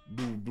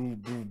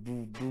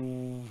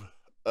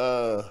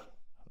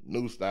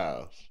 New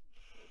Styles.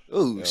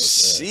 Ooh,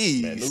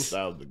 jeez. Man, New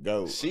Styles the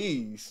GOAT.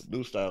 Jeez.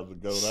 New Styles the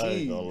GOAT. I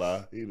ain't gonna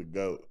lie. He the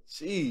GOAT.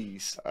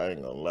 Jeez. I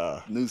ain't gonna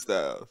lie. New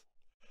Styles.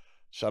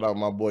 Shout out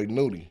my boy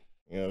Noonie.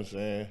 You know what I'm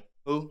saying?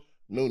 Who?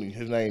 Noonie.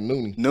 His name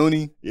Noonie.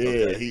 Noonie? Yeah,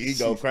 okay. he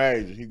go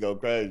crazy. He go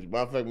crazy.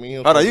 Matter of fact, me and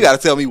him. Hold on, you gotta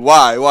tell me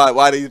why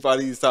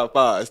these top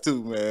 5s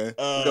too, man.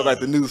 You go back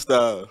to New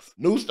Styles.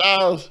 New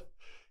Styles,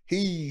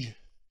 he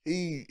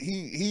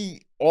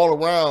all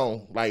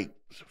around, like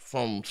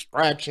from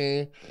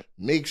scratching,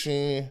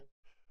 mixing,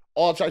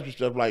 all types of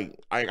stuff. Like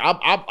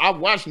I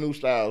watched New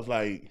Styles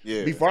like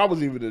before I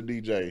was even a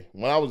DJ.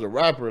 When I was a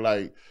rapper,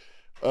 like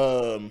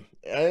and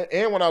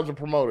when I was a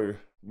promoter,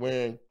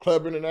 when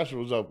Club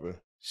International was open.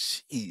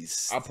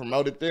 Jeez. I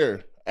promoted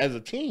there. As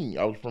a team,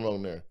 I was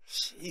promoting there.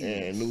 Jeez.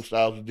 And New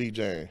Styles was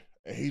DJing.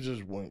 And he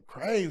just went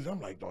crazy. I'm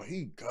like, oh,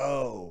 he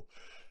go.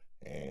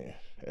 And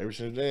ever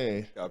since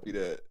then. Copy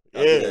that.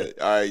 That.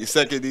 All right, your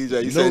second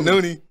DJ. You said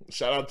Noonie.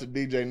 Shout out to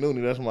DJ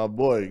Noonie. That's my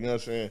boy. You know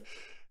what I'm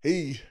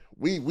saying?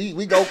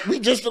 We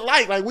just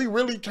alike. Like, we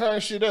really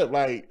turn shit up.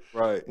 Like,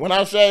 right. When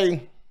I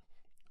say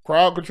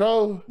crowd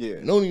control,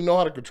 yeah, Noonie know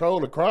how to control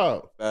the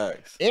crowd.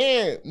 Facts.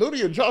 And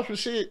Noonie will drop some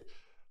shit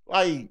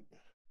like,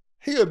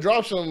 he'll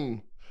drop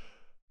some,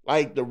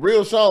 like, the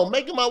real song,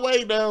 Making My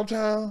Way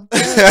Downtown.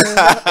 And they'll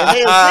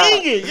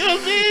sing it. You know what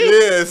I'm saying?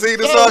 Yeah, sing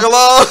the song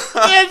along.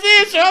 That's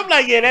it. So I'm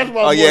like, yeah, that's my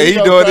boy. Oh, yeah, he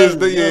doing this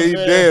thing. Yeah, he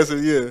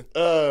dancing. Yeah.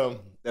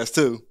 That's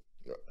 2.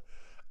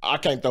 I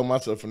can't throw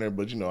myself in there,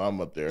 but, you know, I'm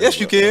up there. Yes,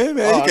 you can,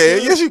 man. You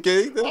can. Yes, you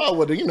can. Oh,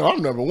 well, you know,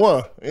 I'm number 1. You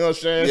know what I'm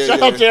saying? Yeah, shout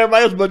out to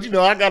everybody else, but, you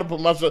know, I got to put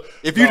myself.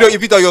 If you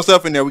throw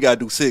yourself in there, we got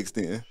to do 6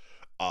 then.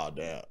 Oh,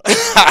 damn.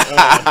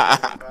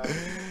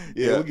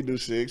 Yeah, we can do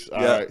 6.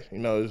 All right. You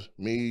know, it's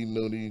me,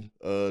 Noonie,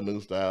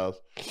 New Styles.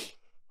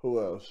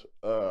 Who else?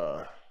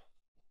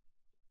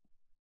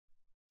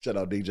 Shout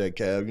out DJ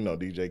Kev. You know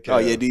DJ Kev. Oh,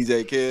 yeah,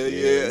 DJ Kev.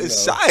 Yeah.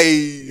 It's shy.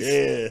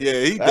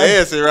 Yeah, he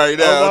dancing right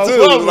now,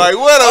 too. Like,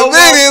 what a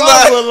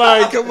minute.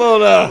 Like, come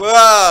on now.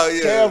 Wow,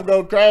 yeah. Kev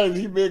go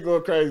crazy. He been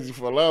going crazy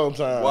for a long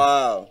time.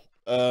 Wow.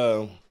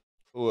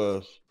 Who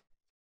else?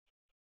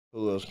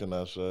 Who else can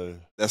I say?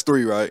 That's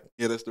 3, right?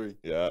 Yeah, that's 3.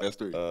 Yeah. That's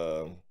 3.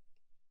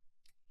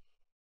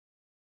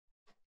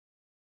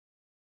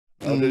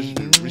 I'm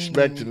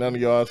disrespect to none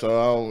of y'all, so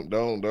I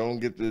don't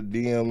get to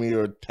DM me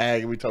or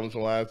tag me telling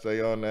someone I say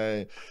your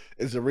name.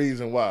 It's the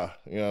reason why.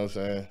 You know what I'm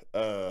saying?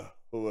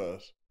 Who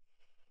else?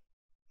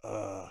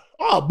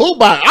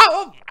 Boobot.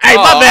 Hey,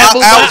 my bad,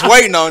 Boobot. I was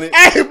waiting on it.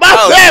 Hey, my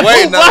bad,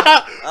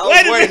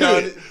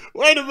 Boobot.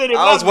 Wait a minute.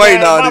 I was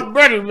waiting on it. My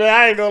brother, man.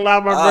 I ain't gonna lie,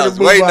 my brother. I was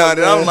waiting on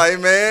it. I'm like,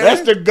 man.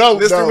 That's the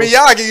GOAT, Mr.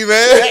 Miyagi,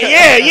 man.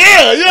 Yeah.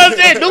 You know what I'm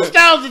saying? New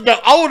Styles is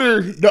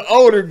the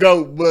older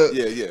GOAT, but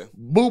yeah.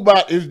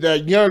 Boobot is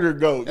that younger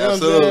GOAT. You know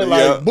what I'm saying?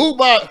 Like,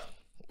 Boobot,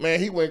 man,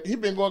 he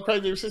been going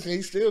crazy ever since, and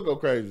he still go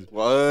crazy.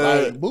 What?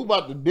 Like,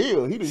 Boobot the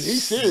deal.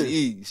 He's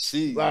serious.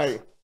 Sheesh.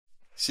 Like,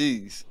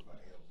 sheesh.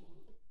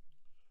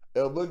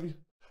 L Boogie,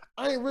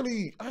 I ain't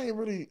really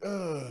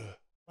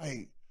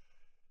like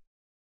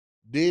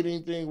did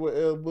anything with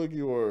L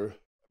Boogie or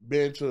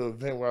been to an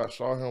event where I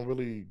saw him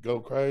really go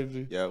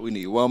crazy. Yeah, we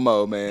need one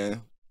more,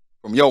 man.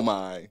 From your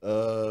mind.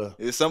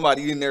 Is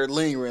somebody in there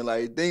lingering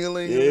like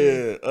ding-a-ling?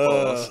 Yeah.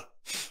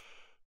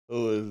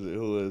 Who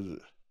is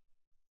it?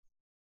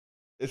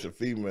 It's a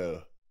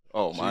female.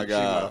 Oh my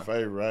God. She my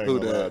favorite. Who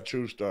that?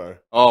 True Star.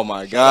 Oh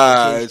my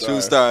God.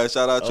 True Star.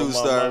 Shout out True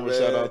Star, man.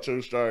 Shout out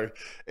True Star.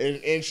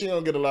 And she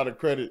don't get a lot of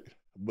credit,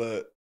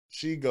 but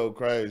she go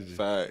crazy.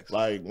 Facts.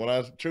 Like when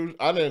I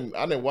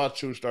didn't watch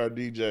True Star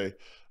DJ.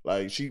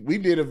 Like we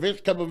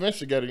did couple events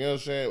together, you know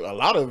what I'm saying? A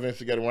lot of events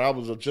together when I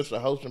was just a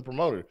host and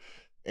promoter.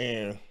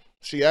 And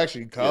she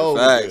actually cold.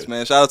 Yeah, facts,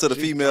 man. Shout out to the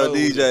female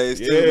DJs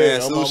too,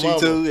 man. Sushi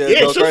too.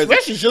 Yeah,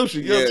 especially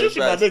Sushi. You know, Sushi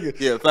my nigga.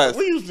 Yeah, facts.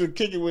 We used to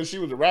kick it when she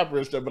was a rapper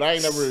and stuff, but I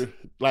ain't never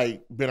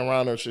like been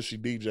around her since she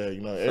DJ.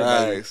 You know,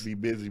 everybody be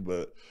busy,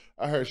 but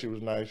I heard she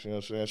was nice, you know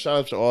what I'm saying? Shout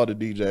out to all the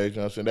DJs, you know what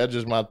I'm saying? That's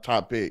just my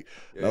top pick.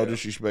 Yeah. No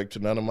disrespect to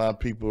none of my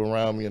people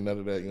around me and none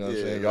of that, you know what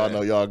I'm saying? Y'all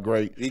know y'all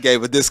great. He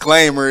gave a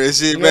disclaimer and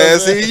shit, man.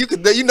 See,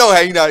 you know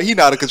how he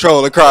not to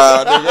control the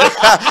crowd,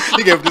 nigga.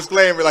 He gave a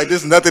disclaimer like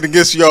this is nothing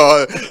against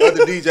y'all.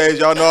 Other DJs,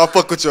 y'all know I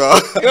fuck with y'all.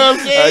 You know what I'm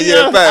saying?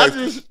 Yeah,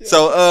 facts.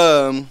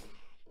 So,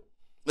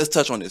 let's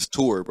touch on this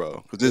tour,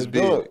 bro, because this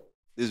big.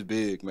 It's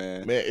big,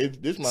 man. Man,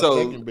 this my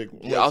second big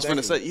one. Yeah, I was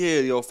gonna say,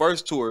 your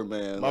first tour,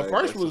 man. My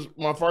first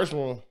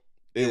one.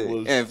 It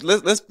was, and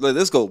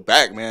let's go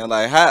back, man.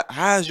 Like,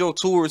 how's your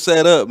tour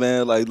set up,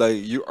 man? Like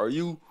are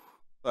you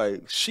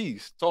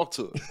sheesh? Talk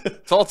to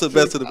the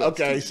best of the best.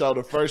 Okay, so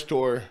the first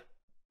tour,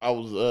 I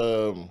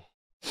was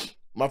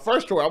my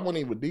first tour. I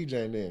wasn't even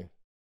DJing then.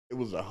 It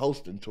was a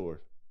hosting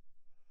tour.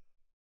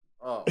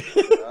 Oh,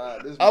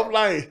 God, I'm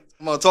like,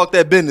 come on, talk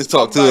that business.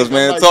 Talk to us,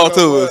 man. Talk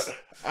to us.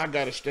 I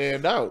gotta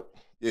stand out.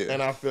 Yeah,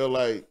 and I feel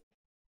like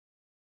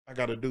I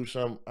gotta do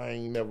something I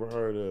ain't never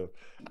heard of.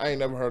 I ain't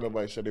never heard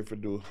nobody say they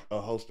could do a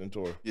hosting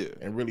tour. Yeah.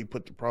 And really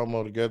put the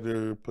promo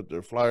together, put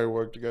the flyer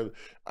work together.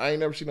 I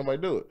ain't never seen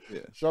nobody do it.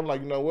 Yeah. So I'm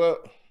like, you know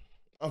what?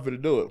 I'm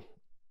finna do it.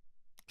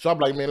 So I'm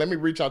like, man, let me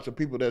reach out to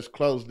people that's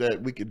close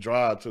that we could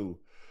drive to.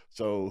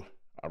 So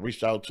I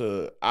reached out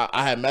to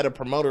I had met a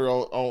promoter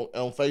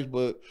on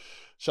Facebook.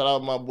 Shout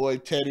out my boy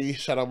Teddy.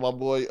 Shout out my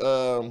boy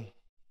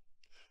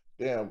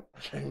damn, I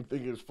can't even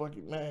think of his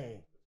fucking name.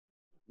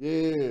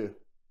 Yeah.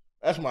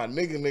 That's my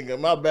nigga.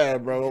 My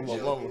bad, bro. My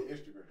mama.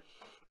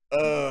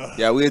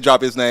 Yeah, we'll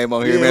drop his name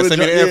on here, man. Send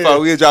me the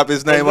info. We'll drop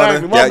his name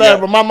on there. My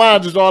bad, but my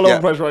mind just all over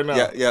the place right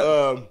now.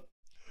 Yeah.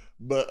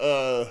 But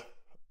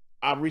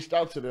I reached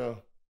out to them,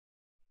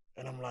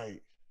 and I'm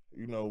like,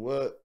 you know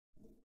what?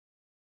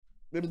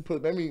 Let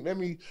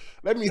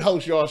me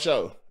host y'all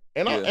show.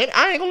 And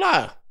I ain't gonna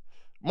lie,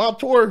 my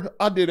tour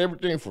I did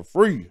everything for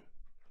free.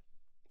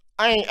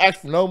 I ain't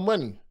asked for no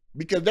money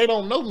because they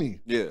don't know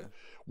me. Yeah.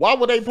 Why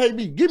would they pay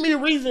me? Give me a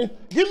reason.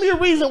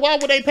 Why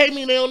would they pay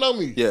me and they don't know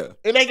me? Yeah.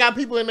 And they got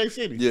people in their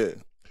city. Yeah.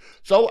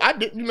 So I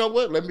did, you know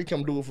what? Let me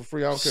come do it for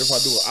free. I don't care if I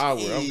do an hour.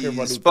 I don't care if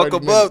I do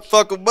 30 minutes.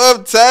 Fuck them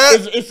up,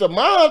 Tad. It's a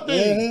mind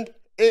thing. Mm-hmm. And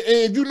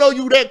if you know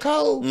you that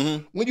cold,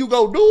 when you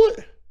go do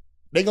it,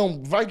 they gonna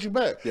invite you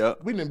back. Yeah.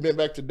 We done been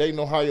back to Dayton,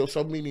 Ohio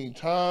so many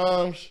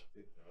times.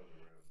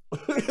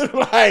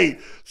 Like,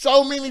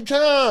 so many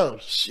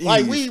times. Jeez.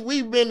 Like,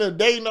 we've been to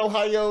Dayton,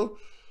 Ohio.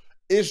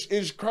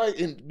 It's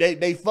crazy, and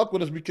they fuck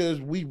with us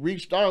because we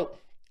reached out,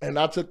 and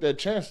I took that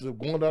chance of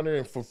going down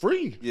there for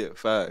free. Yeah,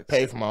 facts.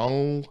 Pay for my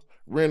own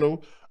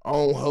rental,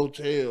 own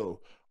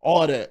hotel,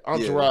 all that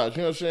entourage.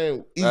 You know what I'm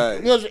saying? You know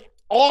what I'm saying?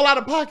 All out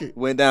of pocket.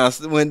 Went down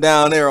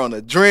there on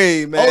a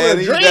dream, man. On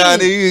a dream. Down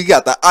there, he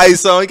got the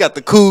ice on, he got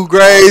the cool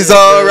grays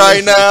on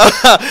right now.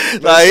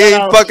 Like he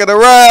ain't fucking around.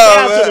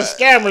 Shout out to the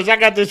scammers. I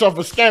got this off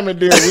a scamming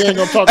deal. We ain't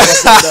gonna talk about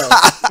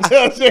that. You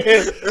know what I'm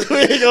saying? We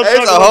ain't gonna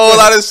talk about a whole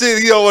lot of shit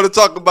he don't want to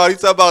talk about. He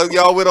talk about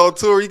y'all went on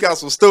tour. He got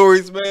some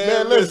stories, man.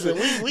 Man, listen,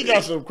 we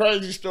got some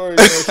crazy stories.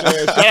 You know what I'm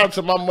saying? Shout out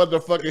to my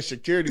motherfucking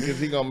security because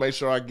he gonna make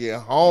sure I get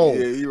home.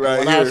 Yeah, you right.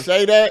 When I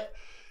say that,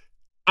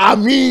 I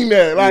mean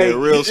that. Like,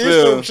 real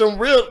it's some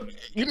real.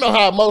 You know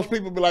how most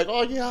people be like,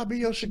 "Oh yeah, I'll be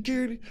your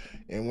security,"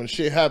 and when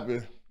shit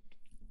happen,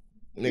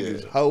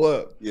 niggas hoe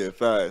up. Yeah,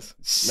 facts.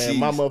 Man,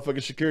 my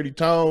motherfucking security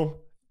tone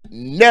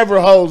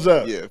never holds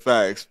up. Yeah,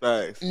 facts.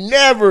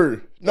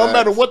 Never. No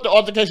matter what the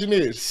altercation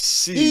is,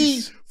 Jeez.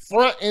 he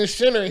front and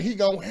center, and he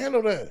gonna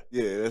handle that.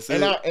 Yeah, that's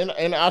and it.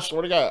 And I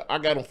swear to God, I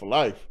got him for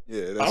life.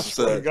 Yeah, I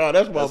swear to God,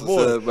 that's my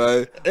boy.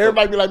 Up,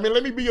 everybody be like, "Man,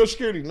 let me be your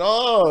security."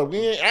 No,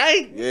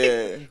 man,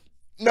 Yeah.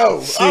 No,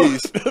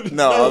 jeez,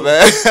 no,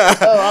 man.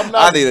 No, I'm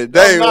not. I need a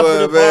day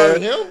one,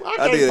 man.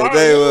 I need a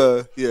day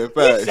one. Yeah,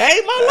 facts. He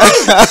saved my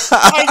life.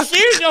 Like,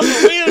 seriously, on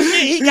some real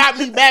shit. He got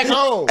me back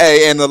home.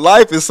 Hey, and the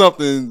life is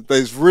something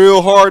that's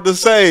real hard to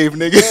save,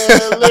 nigga.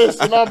 Man,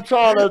 listen, I'm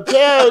trying to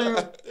tell you.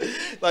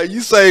 Like, you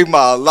saved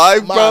my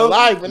life, bro.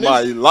 My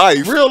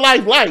life. Real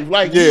life.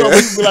 Like, you know,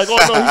 people be like, "Oh,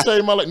 no, he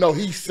saved my life." No,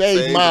 he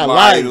saved my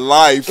life.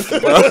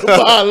 Life, bro.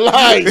 My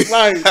life.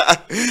 Like,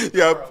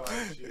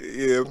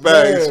 Yeah,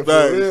 facts.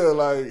 For real,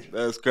 like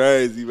that's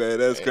crazy, man.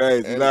 That's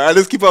crazy.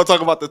 Let's keep on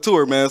talking about the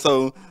tour, man.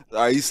 So,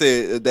 you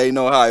said Dayton,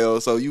 Ohio.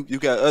 So you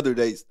got other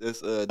dates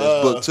that's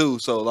booked too.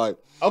 So like,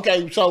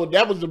 okay, so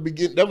that was the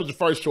beginning. That was the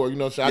first tour. You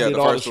know what I'm saying? I did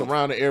all the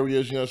surrounding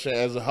areas. You know what I'm saying?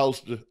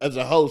 As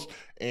a host,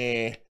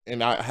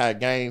 and I had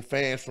gained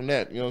fans from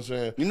that. You know what I'm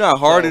saying? You know how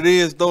hard it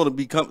is though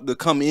to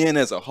come in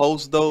as a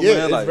host though, yeah,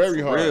 man. It's like,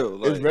 very hard. Real.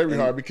 Like, it's very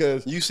hard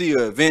because you see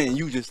an event and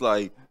you just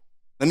like,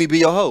 let me be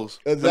your host.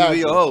 Exactly. Let me be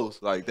your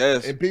host. Like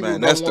that's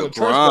that's the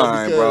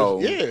grind,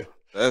 bro. Yeah.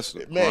 That's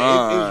the man,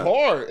 it's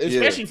hard,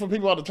 especially for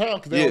people out of town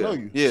because they don't know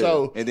you. Yeah.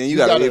 So and then you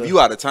gotta if you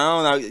out of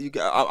town, I'm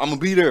gonna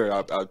be there.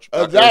 I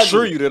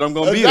assure you that I'm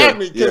gonna be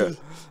there. Yeah.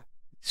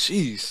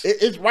 Jeez.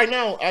 It's right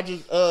now. I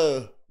just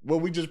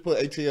we just put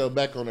ATL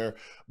back on there,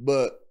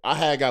 but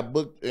I got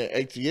booked in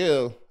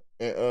ATL,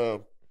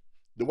 and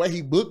the way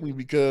he booked me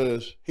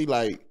because he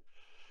like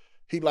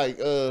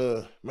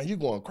man, you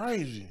going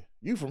crazy.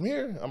 You from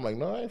here? I'm like,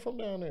 no, I ain't from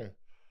down there.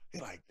 He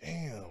like,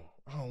 damn.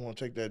 I don't want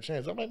to take that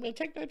chance. I'm like, man,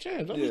 take that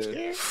chance. Don't be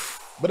scared.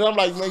 But I'm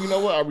like, man, you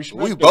know what? I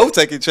respect we both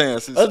taking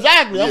chances.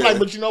 Exactly. I'm like,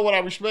 but you know what? I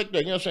respect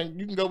that. You know what I'm saying?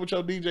 You can go with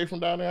your DJ from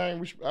down there.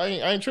 I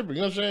ain't tripping.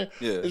 You know what I'm saying?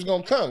 Yeah. It's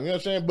going to come. You know what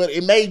I'm saying? But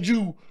it made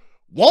you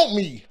want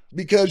me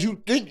because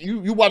you think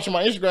you watching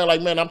my Instagram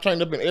like, man, I'm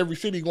turned up in every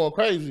city going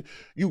crazy.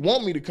 You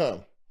want me to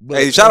come. But,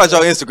 hey, shout out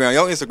your Instagram.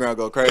 Your Instagram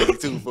go crazy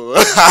too.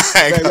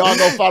 Man, y'all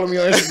go follow me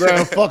on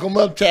Instagram. Fuck them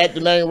up. Tag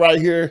the name right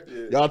here.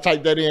 Yeah. Y'all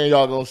type that in.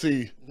 Y'all gonna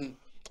see.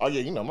 Oh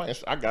yeah, you know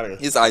I got it.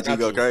 His IG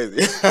go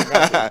crazy.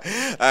 I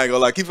ain't gonna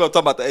lie. Keep on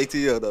talking about the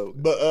ATL though.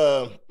 But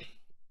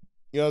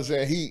you know what I'm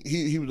saying?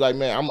 He was like,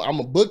 man, I'm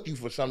gonna book you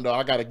for something though.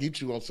 I gotta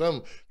get you on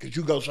something because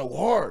you go so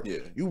hard. Yeah.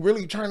 You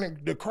really turning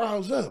the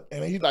crowds up.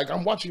 And he's like,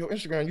 I'm watching your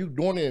Instagram. You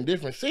doing it in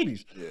different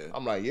cities. Yeah.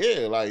 I'm like,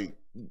 yeah, like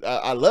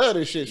I love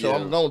this shit, so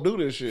I'm gonna do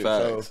this shit.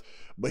 Facts. So,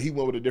 but he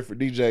went with a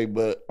different DJ,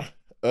 but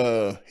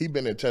he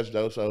been in touch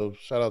though. So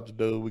shout out to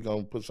dude. We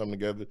gonna put something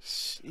together.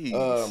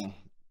 Jeez.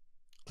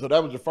 So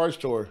that was the first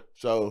tour.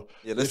 So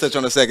yeah, let's touch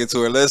on the second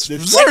tour. Let's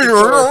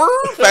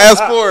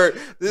fast forward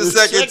this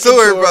second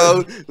tour,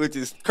 bro, which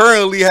is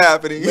currently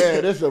happening.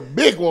 Man, this is a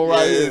big one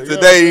right here.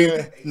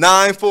 Today,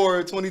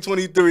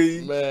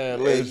 9/4/2023.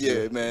 Man, listen.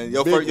 Yeah, man.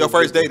 Your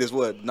first date is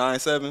what?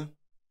 9/7?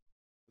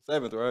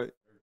 7th, right?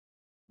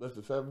 That's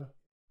the 7th.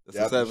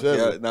 That's the 7th.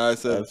 Yeah,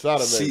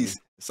 9/7.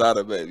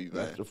 Sada baby,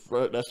 man.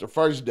 That's the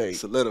first date.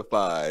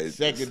 Solidified.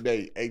 Second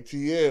date,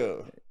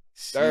 ATL.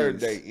 Third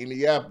date,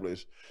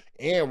 Indianapolis.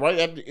 And right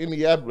after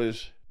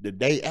Indianapolis, the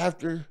day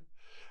after,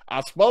 I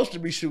was supposed to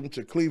be shooting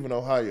to Cleveland,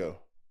 Ohio.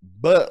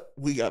 But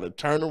we got to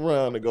turn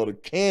around and go to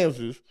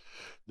Kansas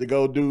to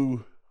go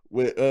do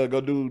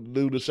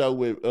the show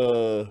with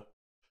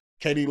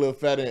Katie Lil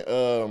Fat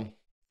and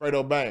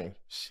Fredo Bang.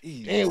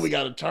 And we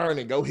got to turn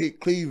and go hit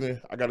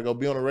Cleveland. I got to go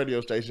be on the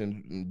radio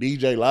station and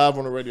DJ live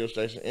on the radio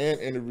station and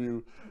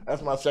interview.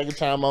 That's my second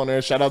time on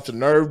there. Shout out to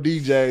Nerve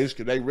DJs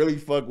because they really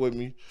fuck with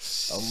me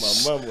on my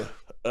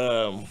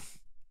mama.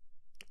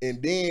 And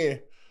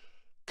then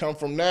come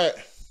from that,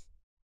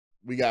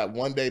 we got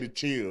one day to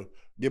chill.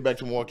 Get back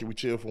to Milwaukee, we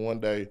chill for one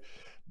day.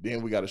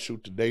 Then we got to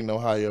shoot to Dayton,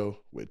 Ohio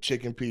with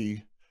Chicken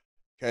P.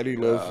 Katie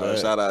Lil Fat.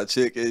 Shout out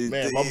Chicken.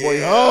 Man, my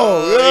boy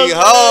home. He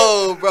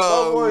home, bro.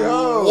 My boy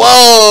home.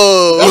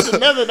 Whoa.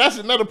 That's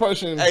another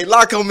person. Hey,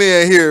 lock him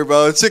in here,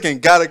 bro. Chicken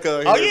gotta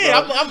come here. Oh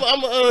yeah, bro.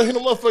 I'm hit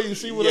him up for you.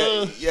 See what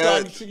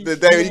the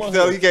day you can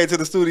tell he came to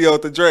the studio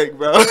with the Drake,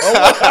 bro.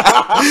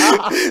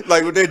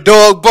 Like with that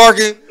dog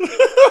barking.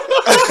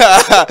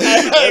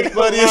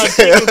 Funny as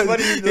hell.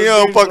 He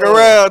don't fuck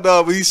around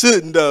though, but he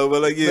shouldn't though.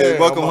 But like, yeah, man,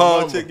 welcome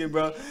home, Chicken,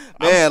 bro.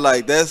 Man,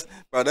 like that's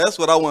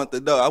what I want to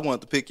know. I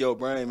want to pick your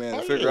brain, man,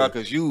 to figure out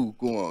because you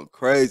going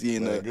crazy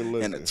in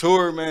the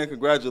tour, man.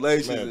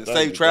 Congratulations and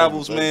safe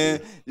travels,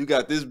 man. You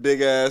got this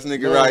big ass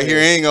nigga right here.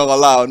 He ain't gonna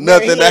allow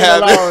nothing to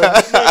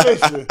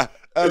happen.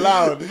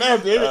 Allow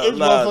nothing. It's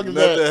motherfuckers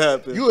that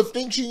happen. You would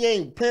think she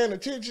ain't paying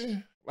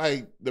attention.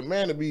 Like the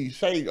man to be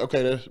safe.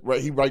 Okay, that's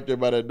right. He right there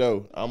by that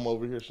door. I'm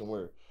over here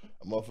somewhere.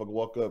 A motherfucker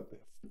walk up.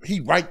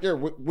 He right there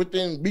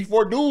within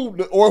before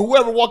dude or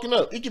whoever walking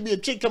up. It could be a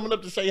chick coming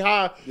up to say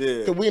hi. Yeah,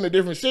 because we in a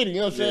different city. You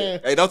know what I'm saying?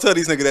 Hey, don't tell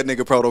these niggas that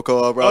nigga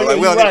protocol, bro. Oh,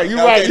 yeah, like, you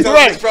right.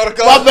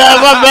 My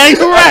bad.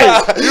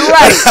 You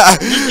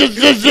right.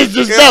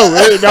 Just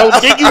know. Don't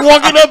think you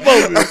walking up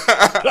on me.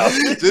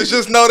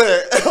 just know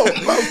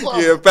that.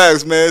 Yeah,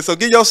 facts, man. So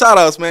get your shout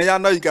outs, man. Y'all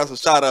know you got some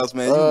shout outs,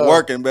 man. You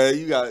working, man.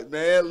 You got,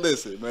 man.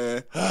 Listen,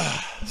 man.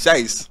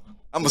 Chase.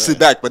 I'm gonna sit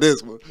back for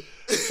this one.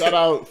 Shout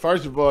out,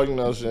 first of all, you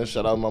know what I'm saying?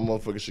 Shout out my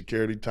motherfucking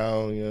security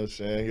town, you know what I'm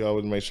saying? He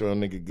always make sure a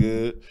nigga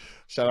good.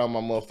 Shout out my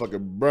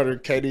motherfucking brother,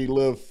 KD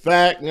Lil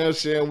Fat, you know what I'm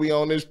saying? We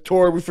on this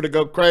tour, we finna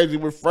go crazy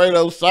with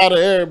Fredo, Sada,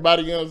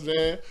 everybody, you know what I'm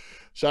saying?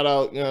 Shout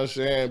out, you know what I'm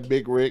saying?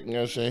 Big Rick, you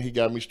know what I'm saying? He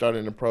got me started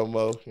in the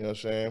promo, you know what I'm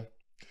saying?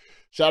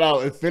 Shout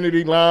out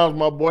Infinity Lounge,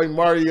 my boy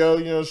Mario,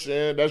 you know what I'm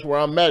saying? That's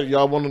where I'm at.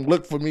 Y'all want to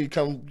look for me,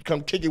 come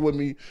kick it with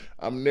me.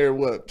 I'm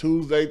there,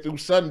 Tuesday through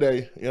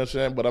Sunday, you know what I'm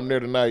saying? But I'm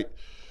there tonight.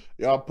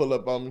 Y'all pull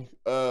up on me.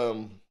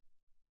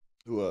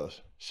 Who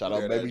else? Shout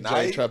out Baby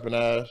Djing Trapping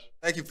Eyes.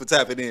 Thank you for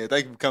tapping in.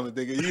 Thank you for coming,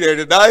 nigga. You there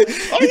tonight?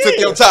 You took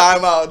your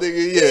time out,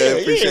 nigga.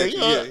 Yeah, appreciate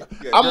you.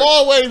 I'm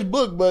always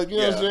booked, but you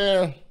know what I'm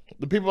saying?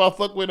 The people I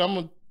fuck with, you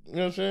know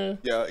what I'm saying?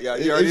 Yeah,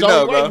 you already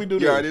know, bro.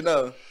 You already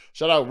know.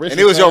 Shout out Richard.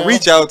 And it was your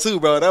reach out too,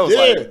 bro. That was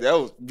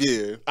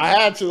I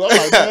had to. I'm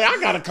like, man, I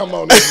gotta come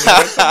on this,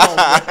 man. Come on,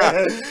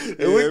 man.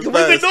 We've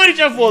been doing each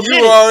other for a minute.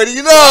 You already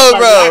know,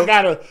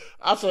 bro.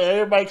 I said,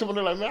 everybody coming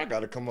there like, man, I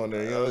gotta come on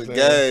there. You know what I'm saying?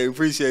 Yeah,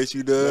 appreciate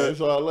you, dude. That's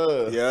all I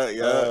love.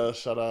 Yeah.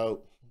 Shout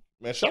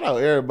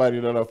out everybody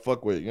that I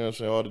fuck with. You know what I'm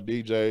saying? All the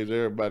DJs,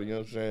 everybody. You know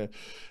what I'm saying?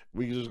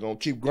 We just gonna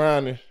keep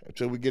grinding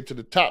until we get to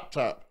the top.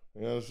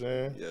 You know what I'm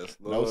saying? Yes,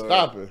 Lord. No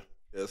stopping.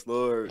 Yes,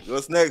 Lord.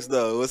 What's next,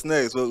 though? What's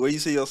next? Where you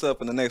see yourself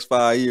in the next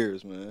 5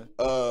 years, man?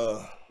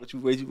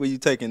 Where you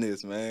taking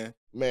this, man?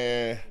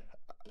 Man,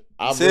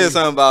 I said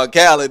something about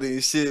Khaled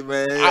and shit,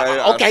 man. You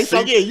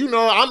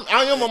know,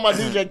 I am on my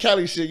DJ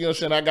Khaled shit. You know what I'm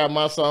saying? I got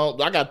my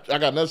song. I got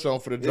another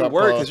song for the drop.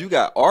 Because you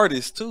got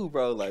artists too,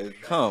 bro.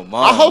 Like, come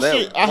on. I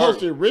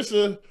hosted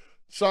Rissa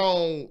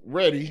song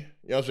Ready.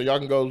 You know what I'm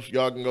saying?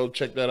 Y'all can go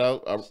check that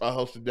out. I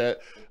hosted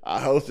that. I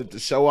hosted the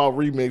Show Out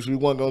remix. We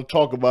weren't gonna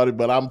talk about it,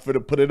 but I'm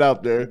finna put it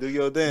out there. Do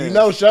your dance. You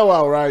know Show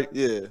Out, right?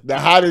 Yeah. The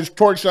hottest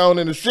twerk song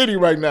in the city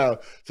right now.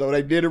 So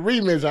they did a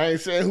remix. I ain't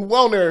saying who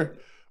on there,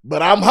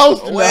 but I'm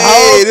hosting the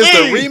whole thing. It's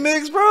the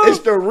remix, bro? It's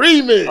the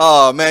remix.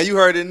 Oh man, you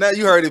heard it now.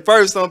 You heard it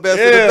first on Best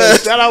of the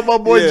Best. Shout out my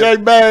boy Jay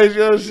Bass, you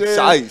know what I'm saying?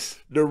 Nice.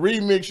 The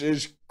remix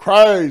is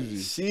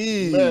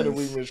crazy. Jeez. Man, the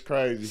remix is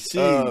crazy.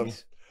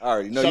 Jeez. I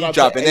already know you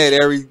dropping that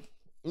every.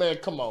 Man,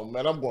 come on,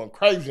 man. I'm going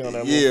crazy on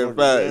that. Yeah,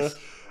 facts.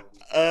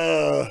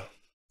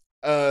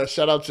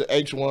 Shout out to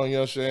H1, you know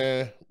what I'm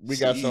saying? We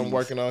got something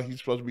working on. He's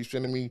supposed to be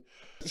sending me.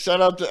 Shout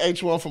out to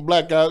H1 from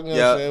Blackout, you know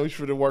what I'm saying? We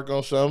should work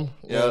on something.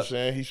 You know what I'm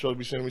saying? He's supposed to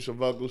be sending me some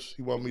vocals.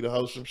 He want me to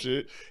host some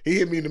shit. He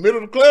hit me in the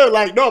middle of the club,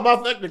 like, no, my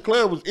fact the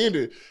club was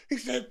ended. He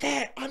said,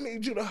 Dad, I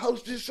need you to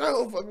host this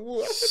show. I said,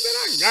 man,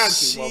 I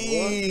got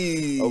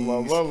you, my boy.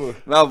 Oh, my mama.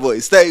 My boy,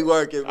 stay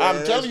working, man.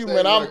 I'm telling you,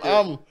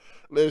 man,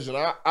 listen,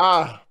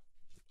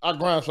 I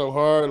grind so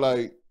hard,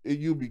 like,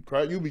 you be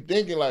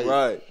thinking, like,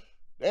 right.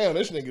 Damn,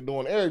 this nigga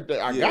doing everything.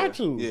 I got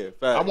to. Yeah,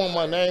 facts. I want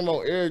my name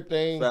on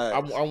everything. I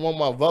want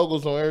my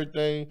vocals on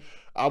everything.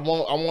 I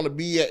want to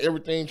be at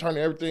everything,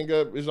 turning everything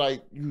up. It's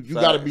like you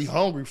got to be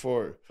hungry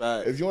for it.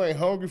 Facts. If you ain't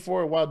hungry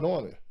for it, why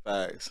doing it?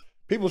 Facts.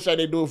 People say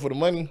they do it for the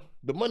money.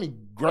 The money,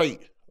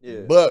 great.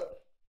 Yeah.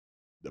 But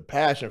the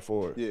passion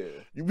for it.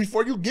 Yeah.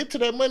 Before you get to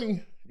that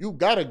money, you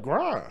gotta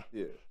grind.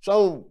 Yeah.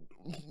 So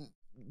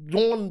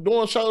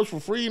doing shows for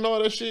free and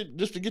all that shit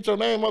just to get your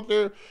name up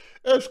there.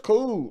 It's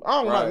cool.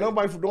 I don't like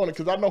nobody for doing it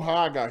because I know how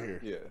I got here.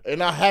 Yeah.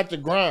 And I had to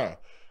grind.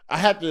 I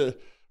had to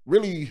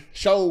really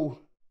show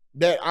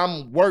that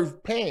I'm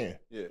worth paying.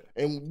 Yeah.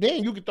 And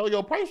then you can throw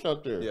your price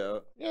out there. Yeah.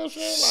 You know what I'm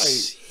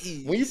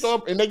saying? Like, when you throw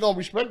up, and they going to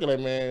respect it, like,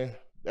 man,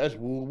 that's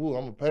woo-woo,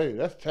 I'm going to pay it.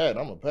 That's Tat,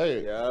 I'm going to pay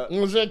it. Yeah. You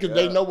know what I'm saying? Because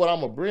they know what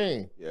I'm going to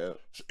bring. Yeah.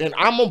 And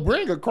I'm going to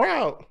bring a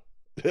crowd.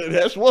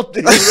 That's what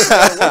they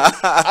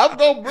I'm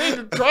gonna bring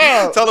the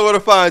crowd. Tell them where to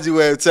find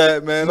you at,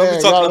 Tat, man. Don't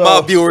be talking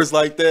about viewers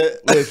like that.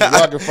 Listen,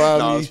 y'all can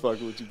find me. I was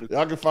fucking with you.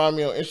 Y'all can find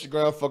me on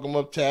Instagram, fuck 'em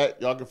up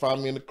Tat. Y'all can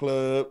find me in the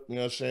club, you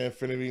know what I'm saying?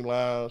 Infinity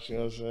Lounge, you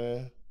know what I'm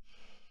saying?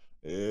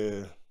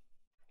 Yeah.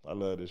 I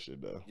love this shit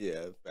though.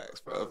 Yeah,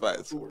 facts, bro.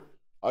 Facts.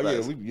 Oh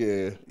facts.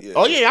 Yeah.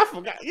 Oh yeah, I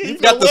forgot. Yeah, you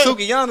got the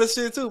Sirquinton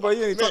shit too, but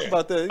you ain't talking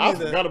about that. I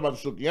forgot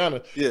about the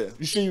Sirquinton. Yeah.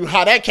 You see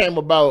how that came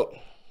about?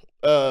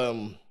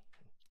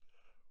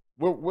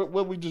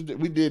 What we just did,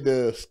 we did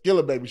the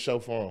Skilla Baby show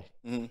for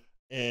him,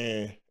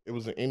 and it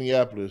was in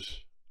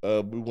Indianapolis.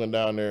 We went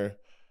down there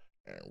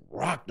and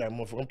rocked that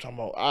motherfucker. I'm talking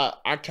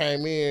about. I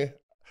came in.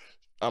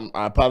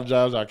 I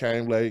apologize. I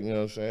came late. You know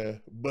what I'm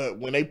saying. But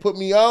when they put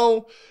me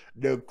on,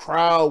 the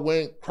crowd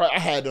went. I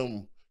had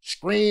them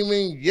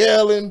screaming,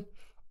 yelling.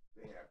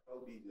 They had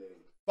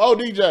 4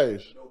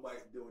 DJs.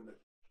 Nobody's doing it.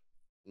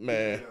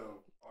 Man.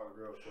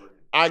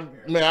 I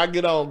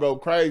get on, go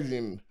crazy,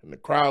 and the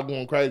crowd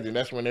going crazy, and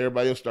that's when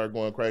everybody else start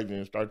going crazy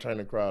and start turning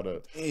the crowd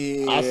up. Yeah.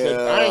 I ain't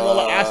gonna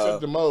lie, I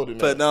set the mode in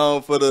there. Putting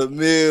on for the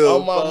meal. Oh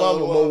my mama,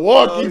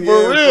 Milwaukee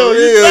for real.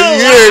 You know,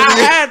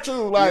 I had to,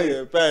 like.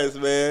 Yeah, fast,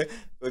 man.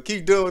 But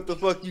keep doing what the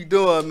fuck you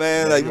doing,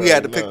 man. Like, we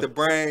had to pick the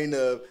brain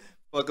of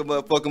fuck 'em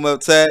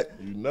up, Tat.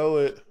 You know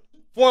it.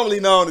 Formerly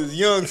known as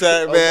Young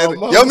Tat, man.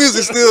 Your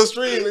music's still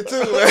streaming too,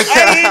 man.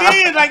 Hey,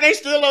 it is. Like, they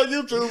still on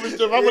YouTube and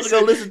stuff. I'm gonna go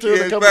listen to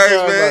it a couple times.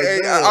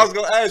 Man. Like, I was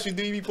gonna ask you,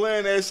 do you be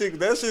playing that shit?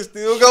 That shit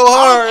still go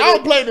hard. I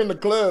don't play it in the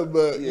club,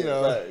 but you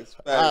know,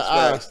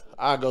 facts.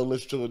 I go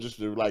listen to it just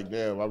to like,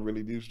 damn, I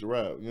really used to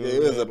rap. You know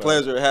it was a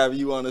pleasure having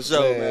you on the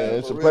show, man.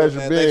 It's a pleasure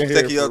being here. Thanks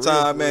for taking your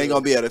time, man. You're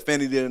gonna be at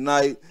Affinity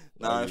tonight,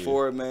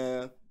 9-4,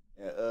 man.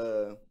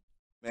 And,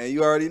 man,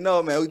 you already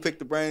know, man. We picked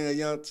the brain of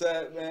Young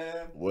Tat,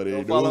 man.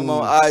 Go follow him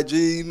on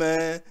IG,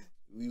 man.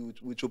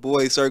 With your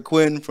boy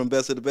Sirquinton from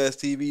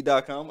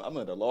bestofthebesttv.com. I'm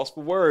at a loss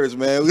for words,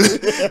 man.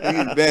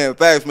 Man,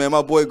 facts, man.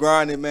 My boy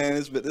grinding, man.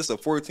 It's a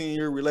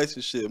 14-year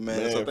relationship,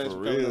 man. So thanks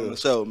for coming on the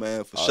show,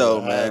 man. For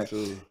sure, man.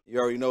 You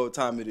already know what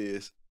time it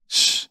is.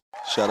 Shh.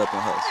 Shut up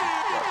and hustle.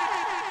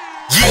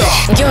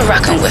 Yeah. You're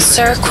rocking with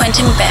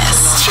Sirquinton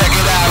Best. Check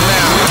it out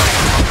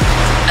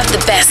now. Of the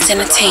best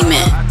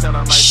entertainment.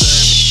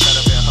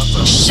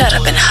 Shut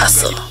up and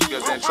hustle.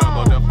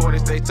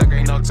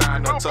 Ain't no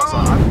time to tussle.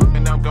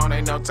 And I'm gone,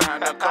 ain't no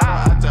time to call.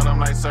 I tell them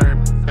like, sir,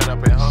 shut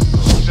up and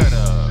hustle. Shut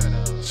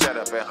up. Shut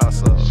up and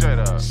hustle. Shut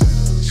up.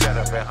 Shut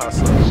up and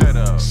hustle. Shut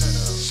up.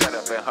 Shut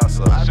up and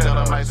hustle. I tell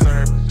them like,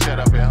 sir, shut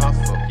up and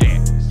hustle.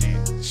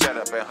 Yeah. Shut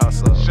up and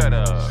hustle. Shut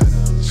up.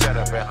 Shut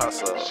up and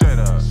hustle.